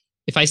 like,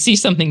 if I see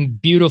something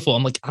beautiful,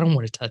 I'm like, I don't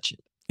want to touch it.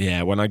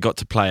 Yeah, when I got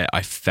to play it,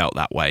 I felt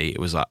that way. It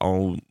was like,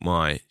 oh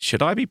my,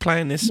 should I be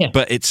playing this? Yeah.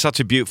 But it's such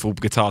a beautiful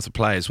guitar to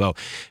play as well.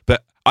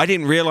 But I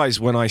didn't realize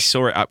when I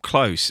saw it up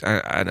close,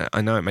 and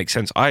I know it makes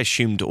sense, I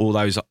assumed all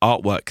those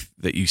artwork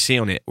that you see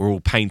on it were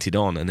all painted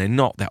on, and they're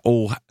not. They're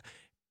all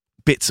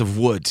bits of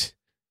wood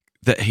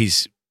that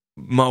he's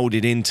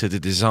molded into the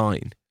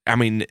design. I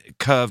mean,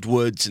 curved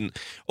woods and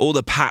all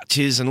the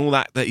patches and all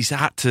that he's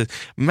had to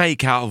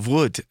make out of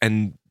wood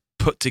and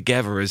put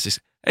together as this.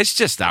 It's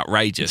just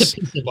outrageous.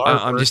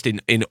 I'm just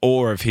in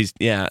awe of his.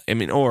 Yeah,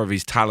 I'm in awe of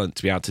his talent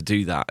to be able to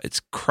do that.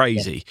 It's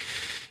crazy. Yeah.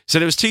 So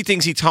there was two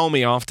things he told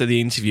me after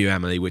the interview,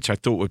 Emily, which I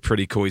thought were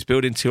pretty cool. He's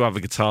building 2 other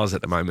guitars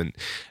at the moment.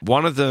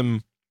 One of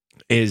them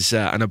is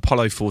an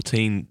Apollo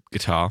 14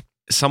 guitar.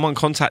 Someone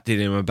contacted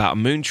him about a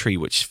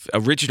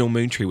original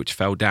Moontree, which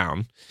fell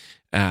down,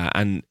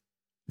 and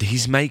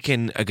he's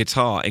making a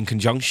guitar in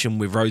conjunction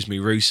with Rosemary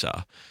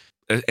Russo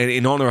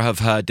in honor of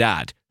her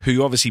dad,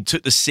 who obviously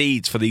took the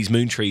seeds for these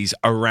Moontrees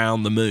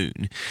around the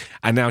moon.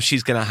 And now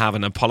she's going to have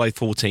an Apollo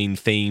 14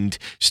 themed,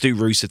 Stu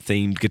Russo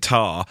themed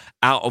guitar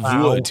out of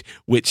wood,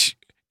 which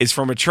is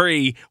from a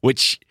tree,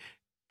 which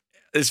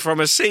is from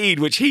a seed,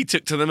 which he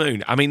took to the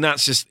moon. I mean,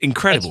 that's just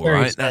incredible,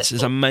 right? Special. That's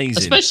just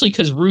amazing. Especially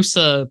because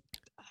Russo,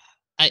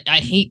 I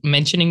hate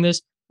mentioning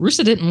this,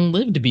 Russo didn't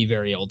live to be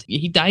very old.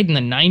 He died in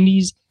the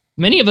 90s.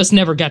 many of us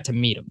never got to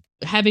meet him.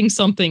 Having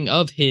something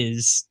of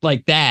his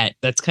like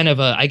that's kind of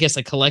I guess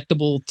a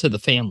collectible to the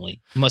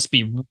family must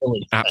be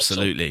really special.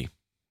 Absolutely.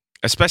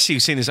 Especially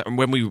seeing as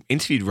when we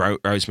interviewed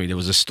Rosemary, there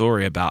was a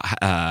story about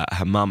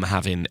her mum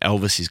having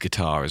Elvis's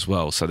guitar as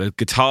well. So the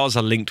guitars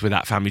are linked with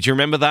that family. Do you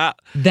remember that?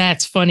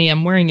 That's funny.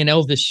 I'm wearing an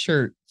Elvis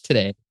shirt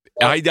today.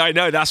 I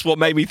know. That's what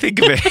made me think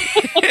of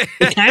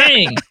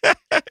it.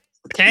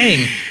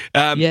 Dang.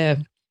 Yeah.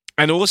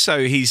 And also,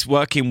 he's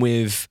working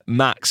with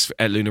Max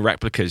at Lunar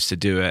Replicas to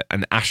do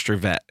an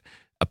Astrovet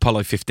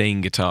Apollo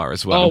 15 guitar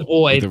as well. Oh,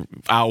 boy. With the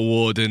Al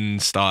Warden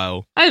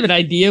style. I have an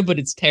idea, but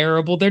it's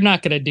terrible. They're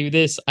not going to do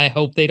this. I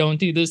hope they don't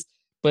do this.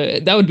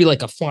 But that would be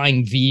like a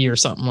flying V or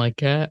something like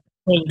that.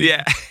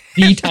 Yeah.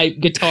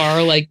 V-type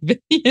guitar.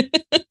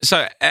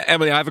 So,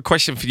 Emily, I have a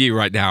question for you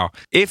right now.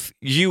 If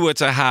you were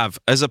to have,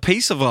 as a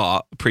piece of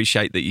art,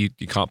 appreciate that you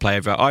can't play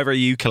over either a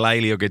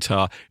ukulele or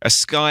guitar, a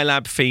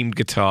Skylab-themed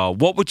guitar,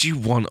 what would you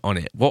want on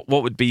it? What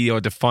would be your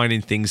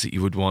defining things that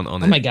you would want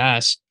on it? Oh, my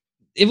gosh.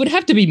 It would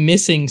have to be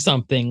missing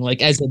something,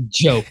 like as a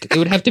joke. It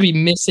would have to be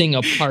missing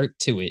a part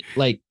to it,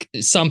 like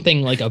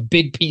something like a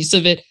big piece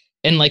of it,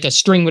 and like a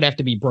string would have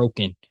to be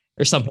broken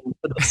or something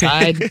to the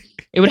side.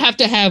 It would have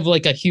to have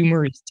like a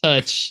humorous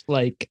touch.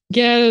 Like,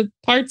 yeah,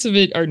 parts of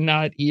it are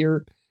not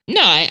here.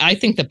 No, I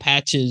think the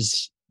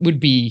patches would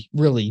be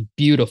really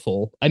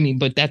beautiful. I mean,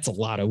 but that's a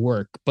lot of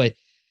work. But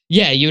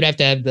yeah, you would have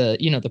to have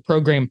the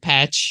program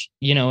patch,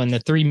 and the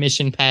 3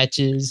 mission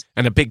patches.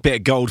 And a big bit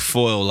of gold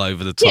foil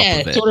over the top of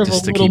it. Yeah, sort of a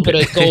little bit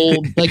of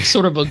gold, like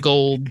sort of a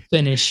gold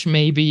finish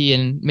maybe,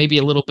 and maybe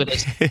a little bit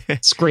of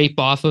scrape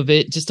off of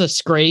it. Just a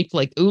scrape,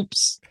 like,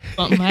 oops,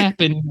 something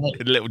happened.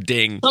 A little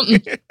ding.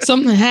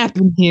 Something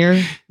happened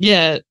here.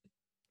 Yeah,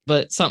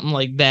 but something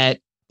like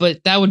that.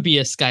 But that would be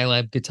a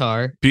Skylab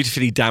guitar.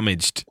 Beautifully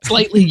damaged.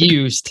 Slightly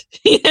used.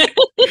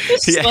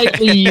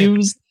 Slightly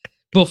used.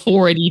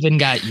 Before it even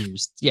got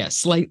used. Yeah,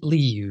 slightly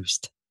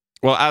used.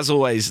 Well, as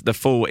always, the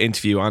full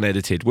interview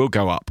unedited will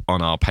go up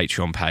on our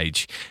Patreon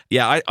page.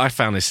 Yeah, I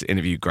found this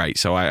interview great,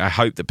 so I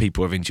hope that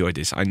people have enjoyed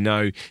this. I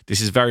know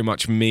this is very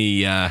much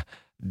me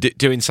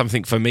doing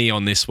something for me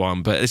on this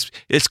one, but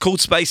it's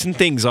called Space and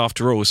Things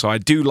after all, so I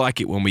do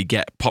like it when we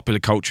get popular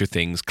culture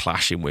things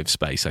clashing with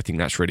space. I think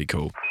that's really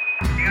cool.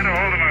 You got a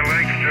hold of my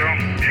legs, Joe?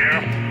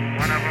 Yeah,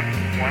 one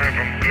of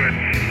them,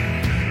 good.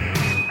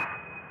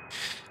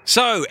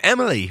 So,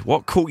 Emily,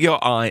 what caught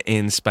your eye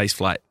in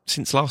spaceflight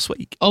since last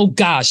week? Oh,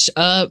 gosh.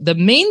 The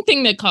main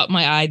thing that caught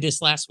my eye this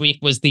last week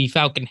was the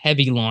Falcon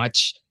Heavy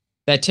launch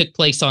that took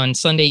place on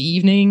Sunday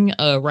evening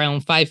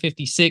around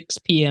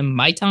 5:56 p.m.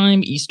 my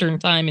time, Eastern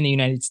time in the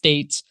United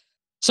States.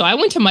 So I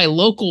went to my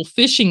local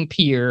fishing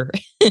pier.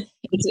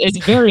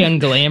 It's very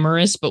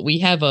unglamorous, but we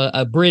have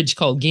a bridge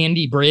called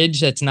Gandy Bridge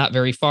that's not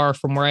very far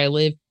from where I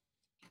live.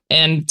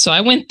 And so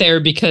I went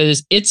there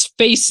because it's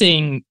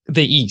facing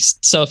the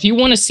east. So if you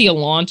want to see a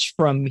launch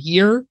from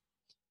here,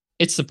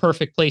 it's the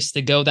perfect place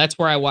to go. That's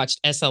where I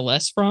watched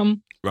SLS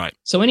from. Right.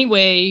 So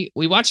anyway,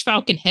 we watched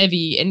Falcon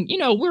Heavy, and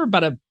we're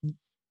about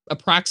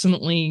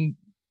approximately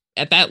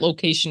at that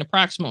location,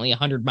 approximately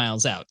 100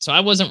 miles out. So I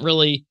wasn't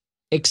really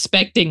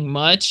expecting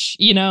much,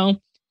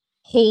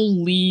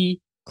 Holy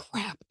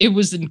crap. It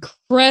was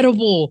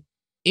incredible.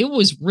 It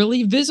was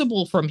really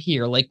visible from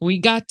here. Like, we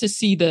got to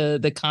see the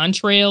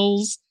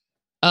contrails.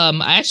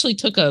 I actually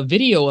took a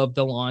video of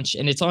the launch,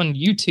 and it's on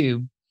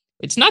YouTube.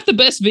 It's not the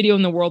best video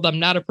in the world. I'm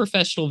not a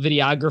professional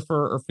videographer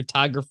or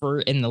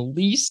photographer in the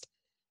least.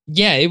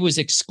 Yeah, it was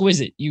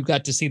exquisite. You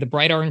got to see the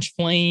bright orange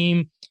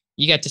flame.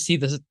 You got to see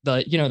the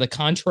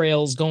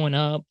contrails going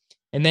up,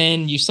 and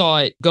then you saw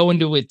it go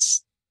into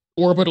its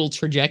orbital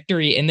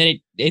trajectory, and then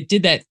it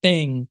did that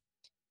thing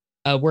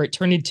where it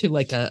turned into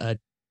like a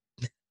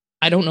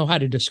I don't know how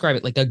to describe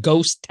it, like a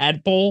ghost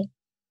tadpole.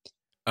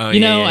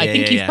 I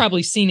think you've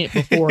probably seen it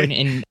before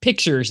in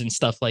pictures and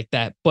stuff like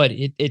that, but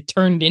it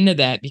turned into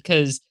that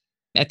because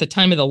at the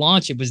time of the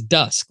launch, it was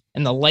dusk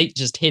and the light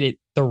just hit it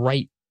the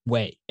right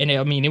way. And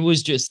it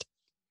was just,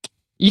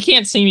 you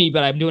can't see me,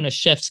 but I'm doing a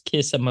chef's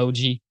kiss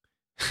emoji.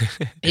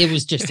 It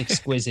was just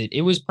exquisite.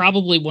 It was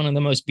probably one of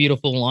the most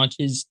beautiful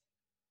launches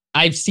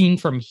I've seen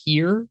from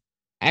here.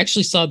 I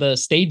actually saw the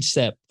stage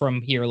set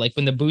from here. Like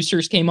when the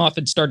boosters came off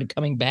and started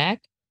coming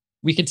back,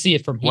 we could see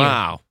it from here.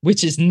 Wow.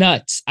 Which is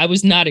nuts. I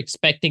was not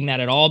expecting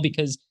that at all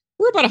because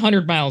we're about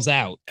 100 miles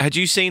out. Had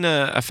you seen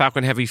a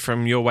Falcon Heavy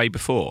from your way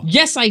before?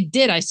 Yes, I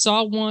did. I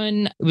saw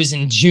one. It was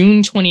in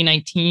June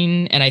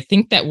 2019, and I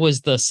think that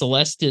was the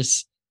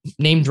Celestis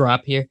name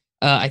drop here.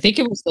 I think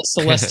it was the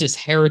Celestis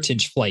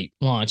Heritage Flight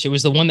launch. It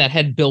was the one that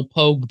had Bill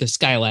Pogue, the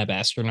Skylab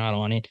astronaut,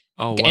 on it.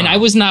 Oh, wow. And I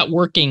was not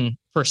working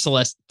for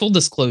Celestis. Full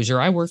disclosure,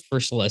 I worked for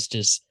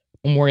Celestis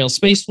Memorial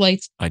Space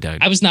Flights. I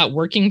don't. I was not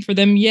working for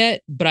them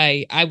yet, but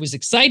I was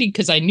excited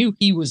because I knew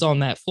he was on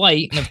that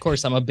flight. And of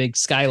course, I'm a big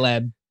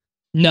Skylab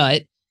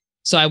nut.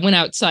 So I went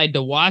outside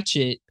to watch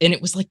it, and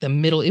it was like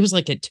it was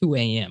like at 2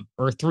 a.m.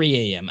 or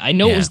 3 a.m. I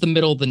know it was the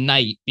middle of the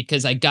night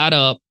because I got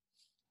up,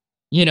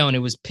 and it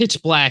was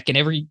pitch black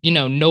and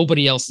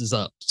nobody else is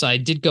up. So I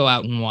did go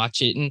out and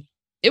watch it, and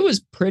it was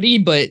pretty,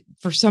 but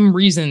for some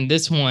reason,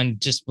 this one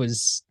just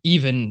was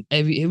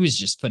it was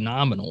just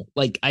phenomenal.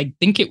 Like, I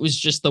think it was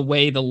just the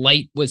way the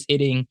light was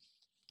hitting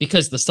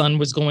because the sun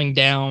was going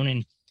down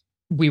and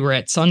we were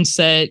at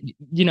sunset,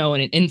 you know,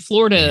 and in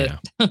Florida,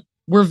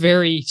 we're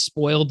very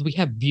spoiled. We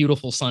have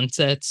beautiful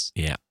sunsets.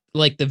 Yeah.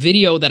 Like the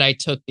video that I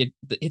took,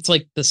 it's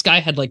like the sky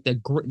had like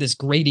this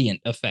gradient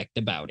effect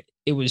about it.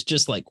 It was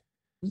just like,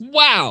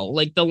 wow,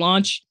 like the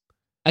launch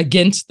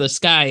against the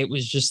sky, it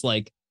was just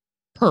like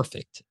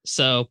perfect.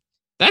 So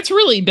that's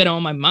really been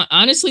on my mind.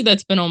 Honestly,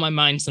 that's been on my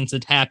mind since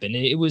it happened.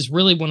 It was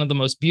really one of the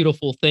most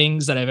beautiful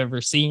things that I've ever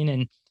seen.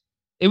 And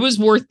it was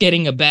worth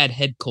getting a bad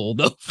head cold,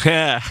 though.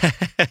 Yeah.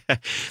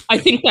 I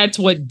think that's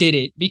what did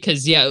it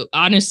because, yeah,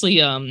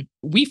 honestly,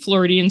 we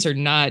Floridians are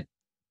not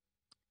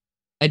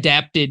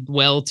adapted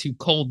well to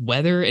cold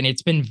weather, and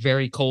it's been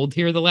very cold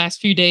here the last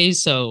few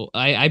days. So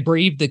I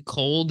braved the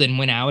cold and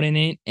went out in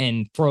it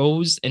and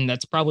froze, and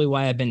that's probably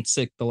why I've been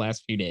sick the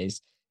last few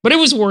days. But it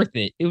was worth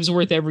it. It was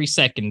worth every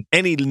second.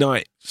 Any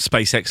night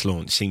SpaceX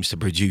launch seems to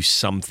produce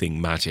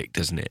something magic,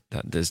 doesn't it?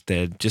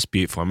 They're just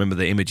beautiful. I remember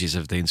the images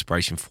of the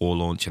Inspiration 4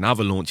 launch and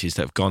other launches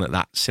that have gone at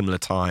that similar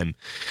time,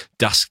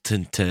 dusk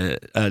to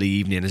early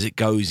evening, as it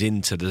goes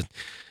into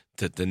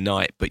the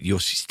night, but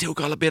you've still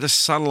got a bit of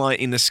sunlight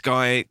in the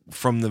sky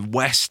from the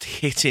west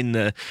hitting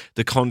the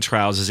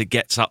contrails as it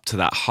gets up to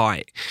that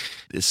height.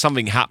 There's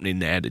something happening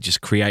there that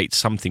just creates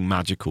something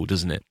magical,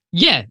 doesn't it?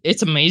 Yeah,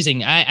 it's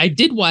amazing. I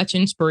did watch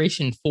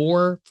Inspiration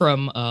 4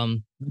 from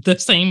the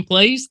same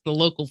place, the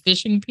local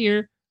fishing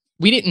pier.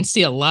 We didn't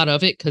see a lot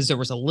of it because there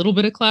was a little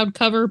bit of cloud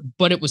cover,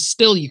 but it was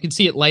still, you could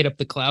see it light up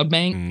the cloud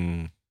bank.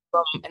 And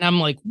I'm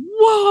like,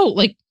 whoa,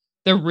 like,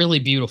 they're really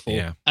beautiful.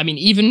 Yeah. I mean,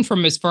 even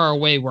from as far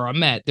away where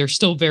I'm at, they're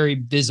still very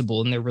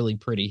visible and they're really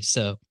pretty.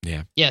 So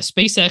yeah,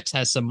 SpaceX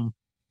has some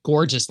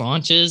gorgeous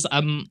launches.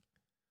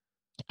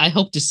 I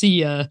hope to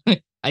see.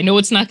 I know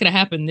it's not going to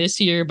happen this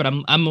year, but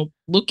I'm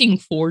looking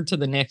forward to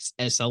the next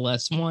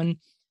SLS one.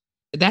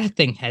 That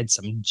thing had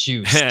some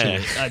juice to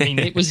it. I mean,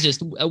 it was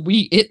just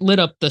it lit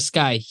up the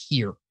sky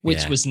here,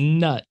 which was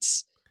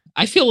nuts.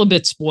 I feel a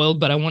bit spoiled,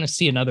 but I want to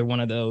see another one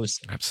of those.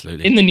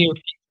 Absolutely in the near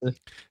future.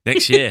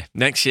 Next year.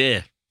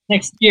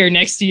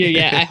 Next year,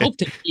 yeah. I hope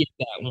to see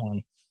that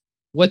one.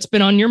 What's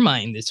been on your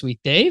mind this week,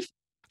 Dave?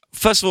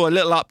 First of all, a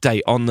little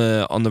update on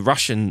the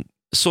Russian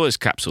Soyuz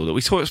capsule that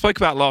we spoke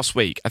about last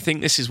week. I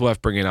think this is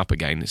worth bringing up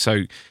again.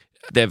 So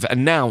they've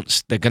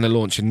announced they're going to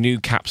launch a new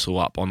capsule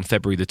up on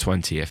February the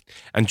 20th.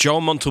 And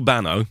Joel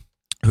Montalbano,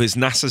 who is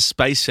NASA's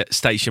Space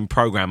Station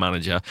Program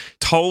Manager,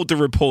 told the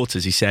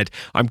reporters, he said,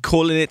 "I'm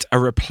calling it a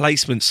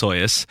replacement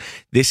Soyuz.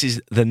 This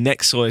is the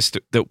next Soyuz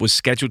that was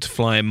scheduled to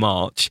fly in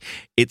March.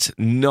 It's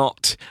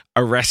not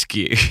a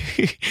rescue.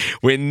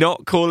 We're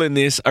not calling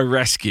this a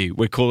rescue.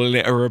 We're calling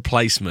it a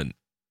replacement."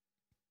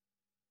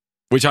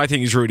 Which I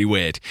think is really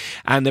weird.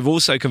 And they've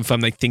also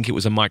confirmed they think it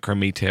was a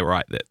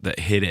micrometeorite that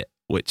hit it,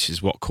 which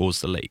is what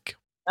caused the leak.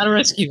 Not a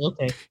rescue,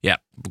 okay. Yeah,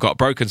 we've got a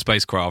broken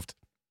spacecraft.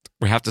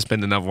 We have to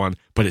spend another one,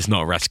 but it's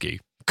not a rescue.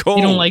 Cool.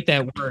 You don't like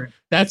that word.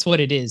 That's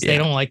what it is. Yeah. They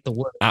don't like the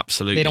word.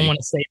 Absolutely. They don't want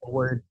to say the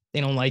word. They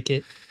don't like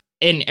it.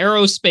 In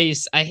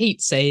aerospace, I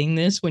hate saying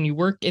this. When you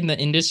work in the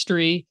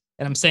industry,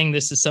 and I'm saying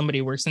this as somebody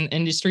who works in the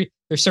industry,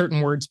 there's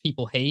certain words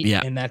people hate,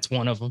 and that's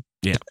one of them.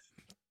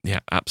 Yeah,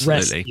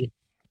 absolutely. Rescue.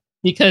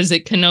 Because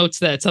it connotes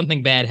that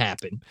something bad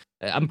happened.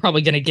 I'm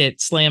probably going to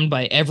get slammed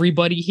by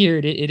everybody here.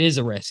 It is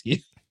a rescue.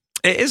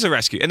 It is a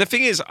rescue. And the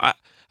thing is,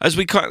 as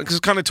we kind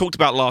of talked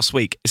about last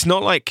week, it's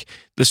not like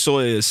the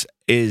Soyuz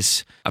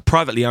is a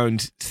privately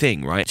owned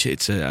thing, right?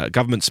 It's a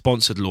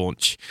government-sponsored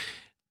launch.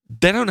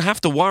 They don't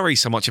have to worry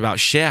so much about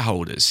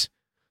shareholders.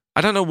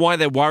 I don't know why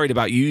they're worried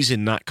about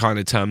using that kind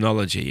of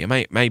terminology.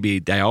 Maybe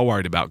they are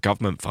worried about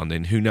government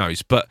funding. Who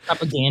knows? But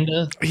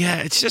propaganda.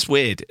 Yeah, it's just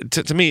weird.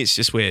 To me, it's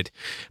just weird.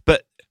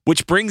 But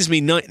which brings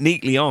me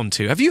neatly on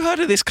to, have you heard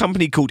of this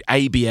company called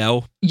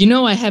ABL? You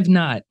know, I have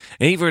not.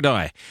 Neither had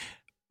I.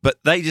 But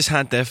they just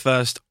had their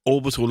first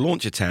orbital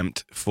launch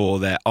attempt for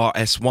their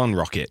RS-1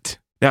 rocket.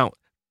 Now,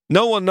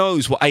 no one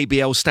knows what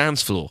ABL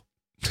stands for.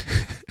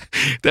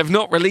 They've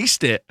not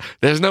released it.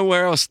 There's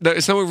nowhere else.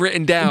 It's nowhere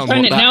written down.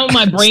 Now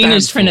my brain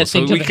is trying to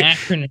think of an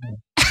acronym.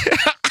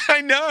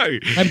 I know.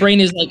 My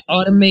brain is like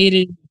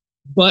automated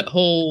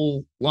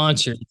butthole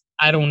launcher.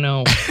 I don't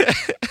know.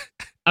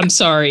 I'm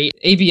sorry.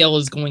 ABL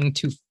is going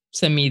to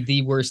send me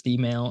the worst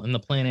email on the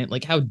planet.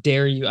 Like, how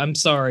dare you? I'm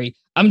sorry.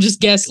 I'm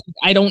just guessing.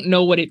 I don't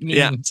know what it means.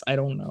 Yeah. I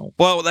don't know.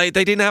 Well, they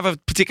didn't have a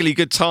particularly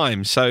good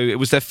time. So it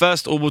was their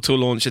first orbital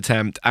launch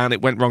attempt and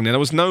it went wrong. Now, there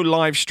was no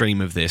live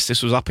stream of this.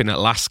 This was up in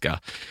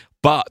Alaska.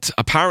 But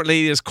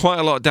apparently there's quite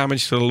a lot of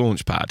damage to the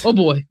launch pad. Oh,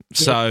 boy.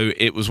 So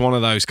it was one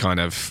of those kind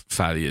of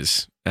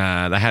failures. They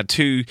had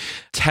 2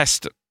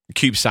 test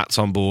CubeSats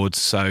on board.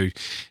 So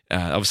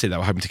obviously they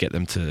were hoping to get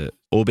them to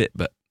orbit,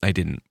 but they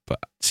didn't. But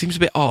it seems a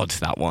bit odd,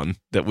 that one.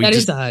 That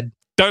is odd.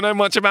 Don't know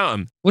much about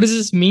them. What does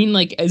this mean?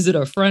 Like, is it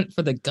a front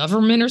for the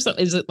government or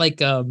something? Is it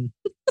like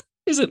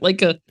is it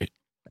like a,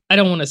 I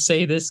don't want to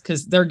say this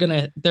because they're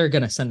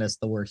gonna send us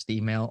the worst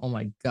email. Oh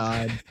my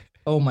God.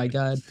 Oh my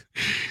God.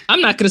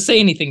 I'm not going to say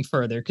anything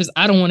further because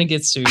I don't want to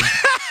get sued.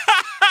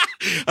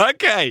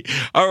 Okay.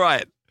 All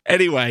right.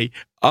 Anyway,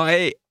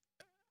 I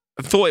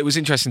thought it was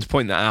interesting to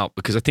point that out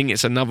because I think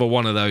it's another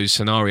one of those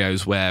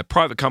scenarios where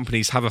private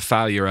companies have a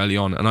failure early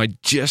on, and I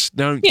just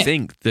don't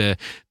think the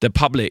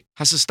public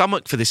has a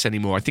stomach for this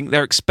anymore. I think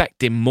they're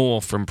expecting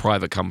more from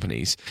private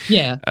companies,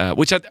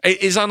 which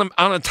is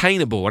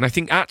unattainable. And I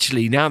think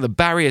actually now the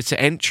barrier to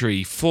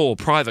entry for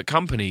private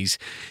companies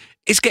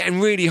is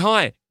getting really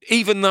high,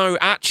 even though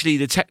actually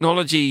the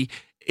technology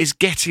is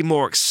getting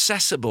more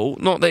accessible.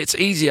 Not that it's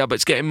easier, but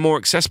it's getting more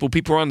accessible.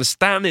 People are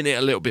understanding it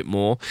a little bit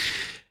more.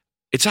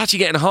 It's actually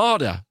getting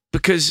harder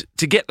because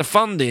to get the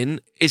funding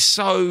is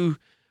so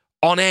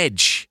on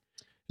edge.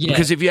 Yeah.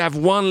 Because if you have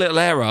one little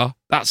error,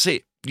 that's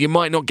it. You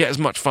might not get as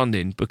much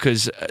funding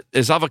because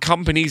there's other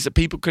companies that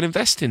people can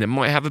invest in and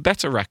might have a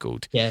better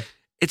record. Yeah.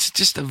 It's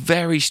just a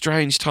very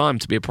strange time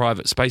to be a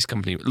private space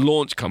company,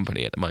 launch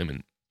company at the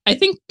moment. I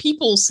think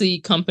people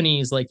see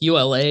companies like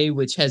ULA,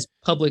 which has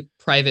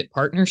public-private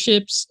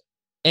partnerships,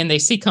 and they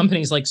see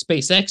companies like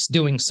SpaceX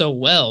doing so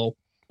well.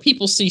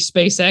 People see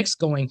SpaceX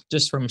going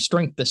just from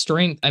strength to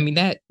strength. I mean,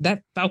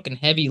 that Falcon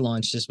Heavy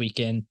launch this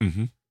weekend,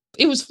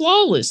 it was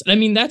flawless. I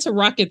mean, that's a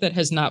rocket that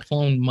has not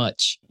flown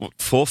much. What,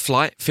 fifth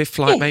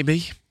flight,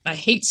 maybe? I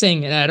hate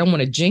saying it. I don't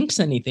want to jinx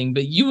anything,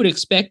 but you would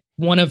expect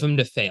one of them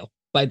to fail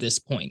by this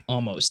point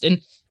almost.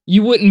 And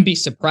you wouldn't be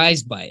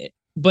surprised by it.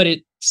 But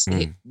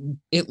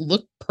it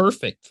looked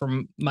perfect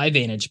from my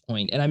vantage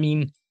point. And I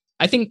mean,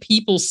 I think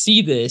people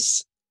see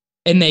this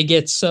and they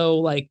get so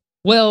like,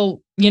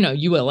 well,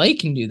 ULA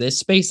can do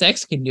this,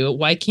 SpaceX can do it.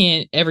 Why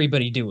can't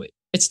everybody do it?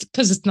 It's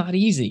because it's not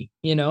easy.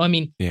 I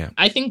mean,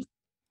 I think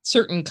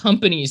certain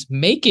companies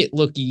make it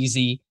look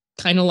easy,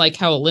 kind of like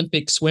how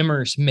Olympic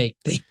swimmers make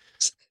things.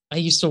 I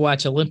used to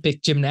watch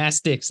Olympic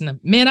gymnastics and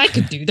man, I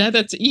could do that.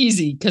 That's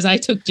easy because I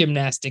took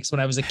gymnastics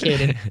when I was a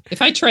kid. And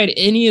if I tried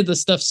any of the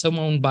stuff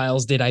Simone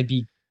Biles did, I'd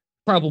be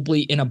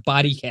probably in a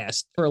body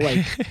cast for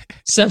like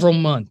several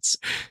months.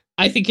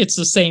 I think it's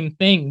the same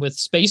thing with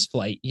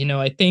spaceflight.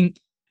 I think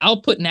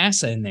I'll put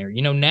NASA in there.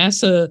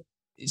 NASA,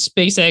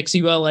 SpaceX,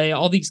 ULA,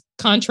 all these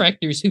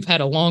contractors who've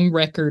had a long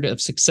record of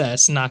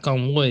success, knock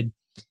on wood,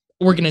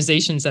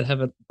 organizations that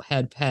have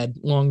had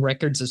long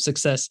records of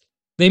success.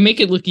 They make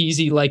it look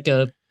easy like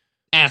a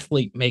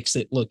athlete makes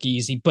it look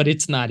easy, but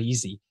it's not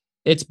easy.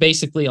 It's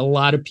basically a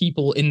lot of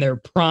people in their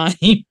prime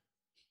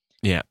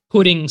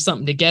putting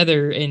something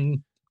together,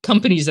 and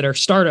companies that are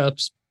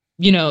startups,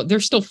 they're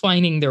still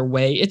finding their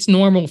way. It's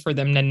normal for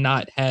them to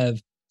not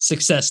have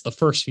success the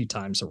first few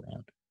times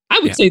around. I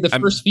would say the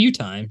first few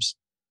times.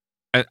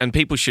 And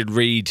people should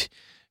read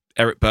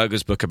Eric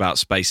Berger's book about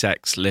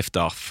SpaceX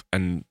Liftoff,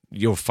 and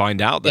you'll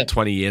find out that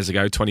 20 years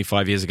ago,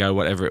 25 years ago,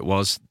 whatever it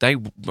was,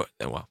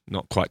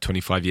 not quite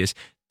 25 years,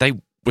 they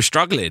were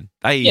struggling.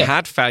 They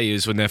had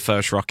failures with their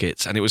first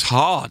rockets, and it was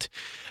hard.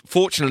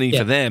 Fortunately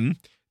for them,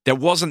 there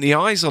wasn't the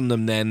eyes on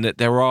them then that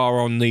there are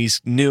on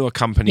these newer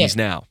companies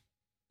now.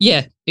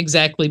 Yeah,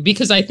 exactly.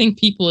 Because I think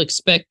people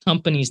expect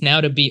companies now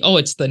to be,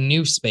 it's the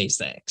new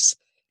SpaceX.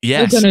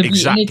 Yes,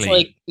 exactly. And it's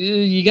like,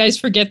 you guys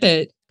forget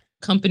that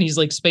companies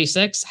like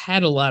SpaceX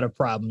had a lot of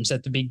problems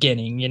at the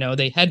beginning.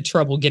 They had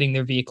trouble getting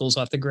their vehicles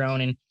off the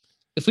ground. And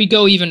if we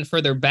go even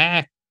further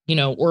back,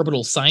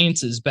 Orbital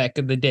Sciences back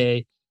in the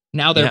day,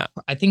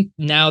 I think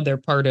now they're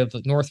part of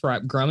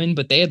Northrop Grumman,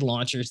 but they had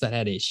launchers that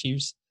had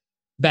issues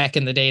back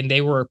in the day, and they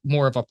were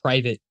more of a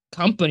private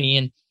company,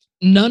 and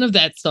none of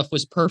that stuff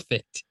was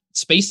perfect.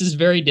 Space is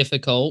very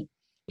difficult.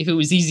 If it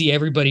was easy,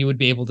 everybody would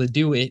be able to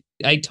do it.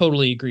 I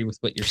totally agree with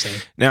what you're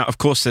saying. Now, of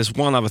course, there's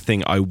one other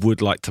thing I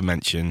would like to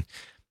mention,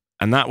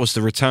 and that was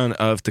the return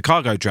of the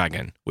Cargo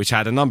Dragon, which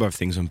had a number of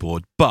things on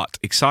board. But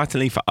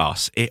excitingly for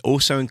us, it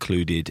also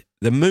included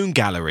the Moon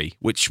Gallery,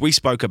 which we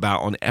spoke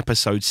about on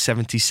episode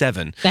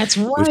 77. That's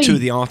right. With two of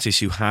the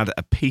artists who had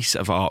a piece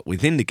of art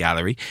within the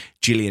gallery,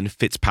 Gillian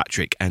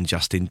Fitzpatrick and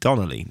Justin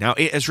Donnelly. Now,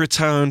 it has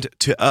returned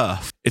to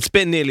Earth. It's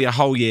been nearly a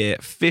whole year,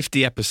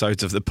 50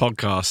 episodes of the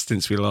podcast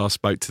since we last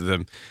spoke to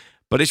them.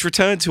 But it's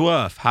returned to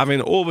Earth,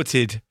 having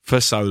orbited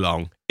for so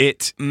long.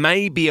 It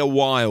may be a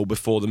while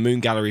before the Moon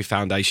Gallery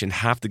Foundation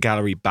have the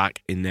gallery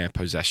back in their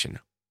possession.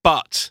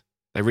 But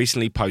they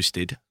recently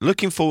posted,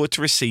 looking forward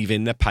to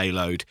receiving the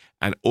payload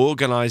and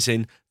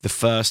organising the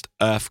first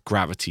Earth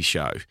Gravity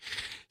Show.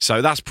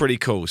 So that's pretty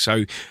cool.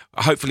 So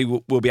hopefully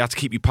we'll be able to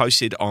keep you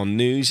posted on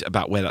news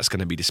about where that's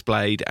going to be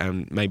displayed,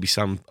 and maybe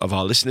some of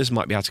our listeners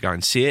might be able to go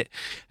and see it.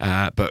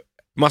 But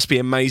must be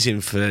amazing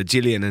for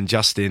Gillian and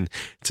Justin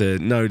to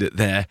know that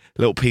their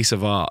little piece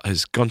of art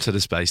has gone to the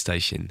space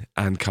station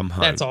and come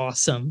home. That's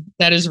awesome.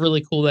 That is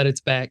really cool that it's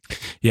back.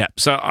 Yeah,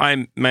 so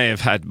I may have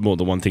had more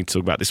than one thing to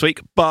talk about this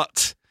week,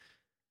 but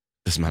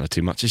it doesn't matter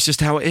too much. It's just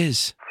how it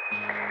is.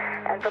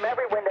 And from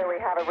every window, we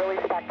have a really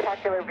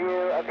spectacular view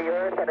of the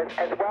Earth, and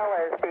as well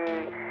as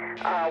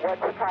the, what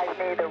surprised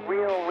me, the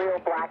real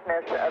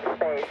blackness of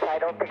space. I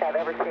don't think I've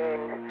ever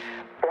seen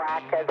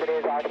black as it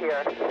is out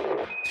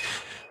here.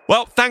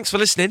 Well, thanks for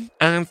listening,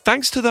 and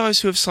thanks to those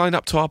who have signed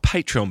up to our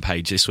Patreon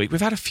page this week. We've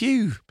had a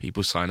few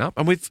people sign up,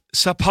 and we've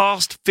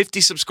surpassed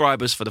 50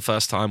 subscribers for the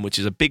first time, which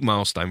is a big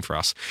milestone for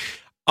us.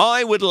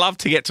 I would love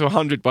to get to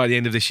 100 by the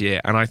end of this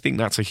year, and I think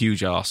that's a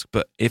huge ask.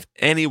 But if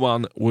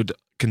anyone would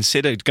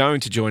consider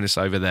going to join us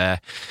over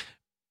there,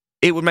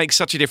 it would make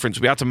such a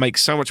difference. We have to make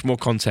so much more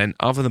content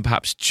other than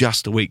perhaps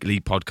just a weekly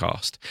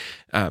podcast.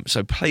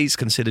 So please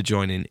consider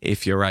joining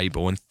if you're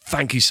able. And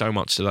thank you so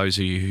much to those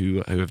of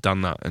you who have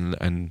done that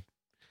and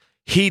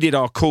heeded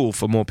our call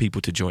for more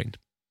people to join.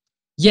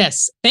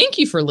 Yes, thank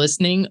you for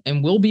listening,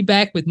 and we'll be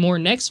back with more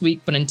next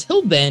week. But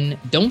until then,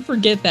 don't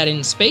forget that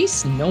in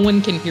space, no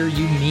one can hear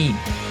you mean.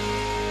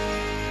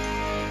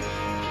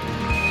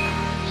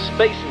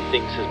 Space and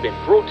Things has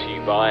been brought to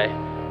you by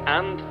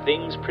And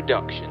Things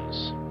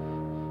Productions.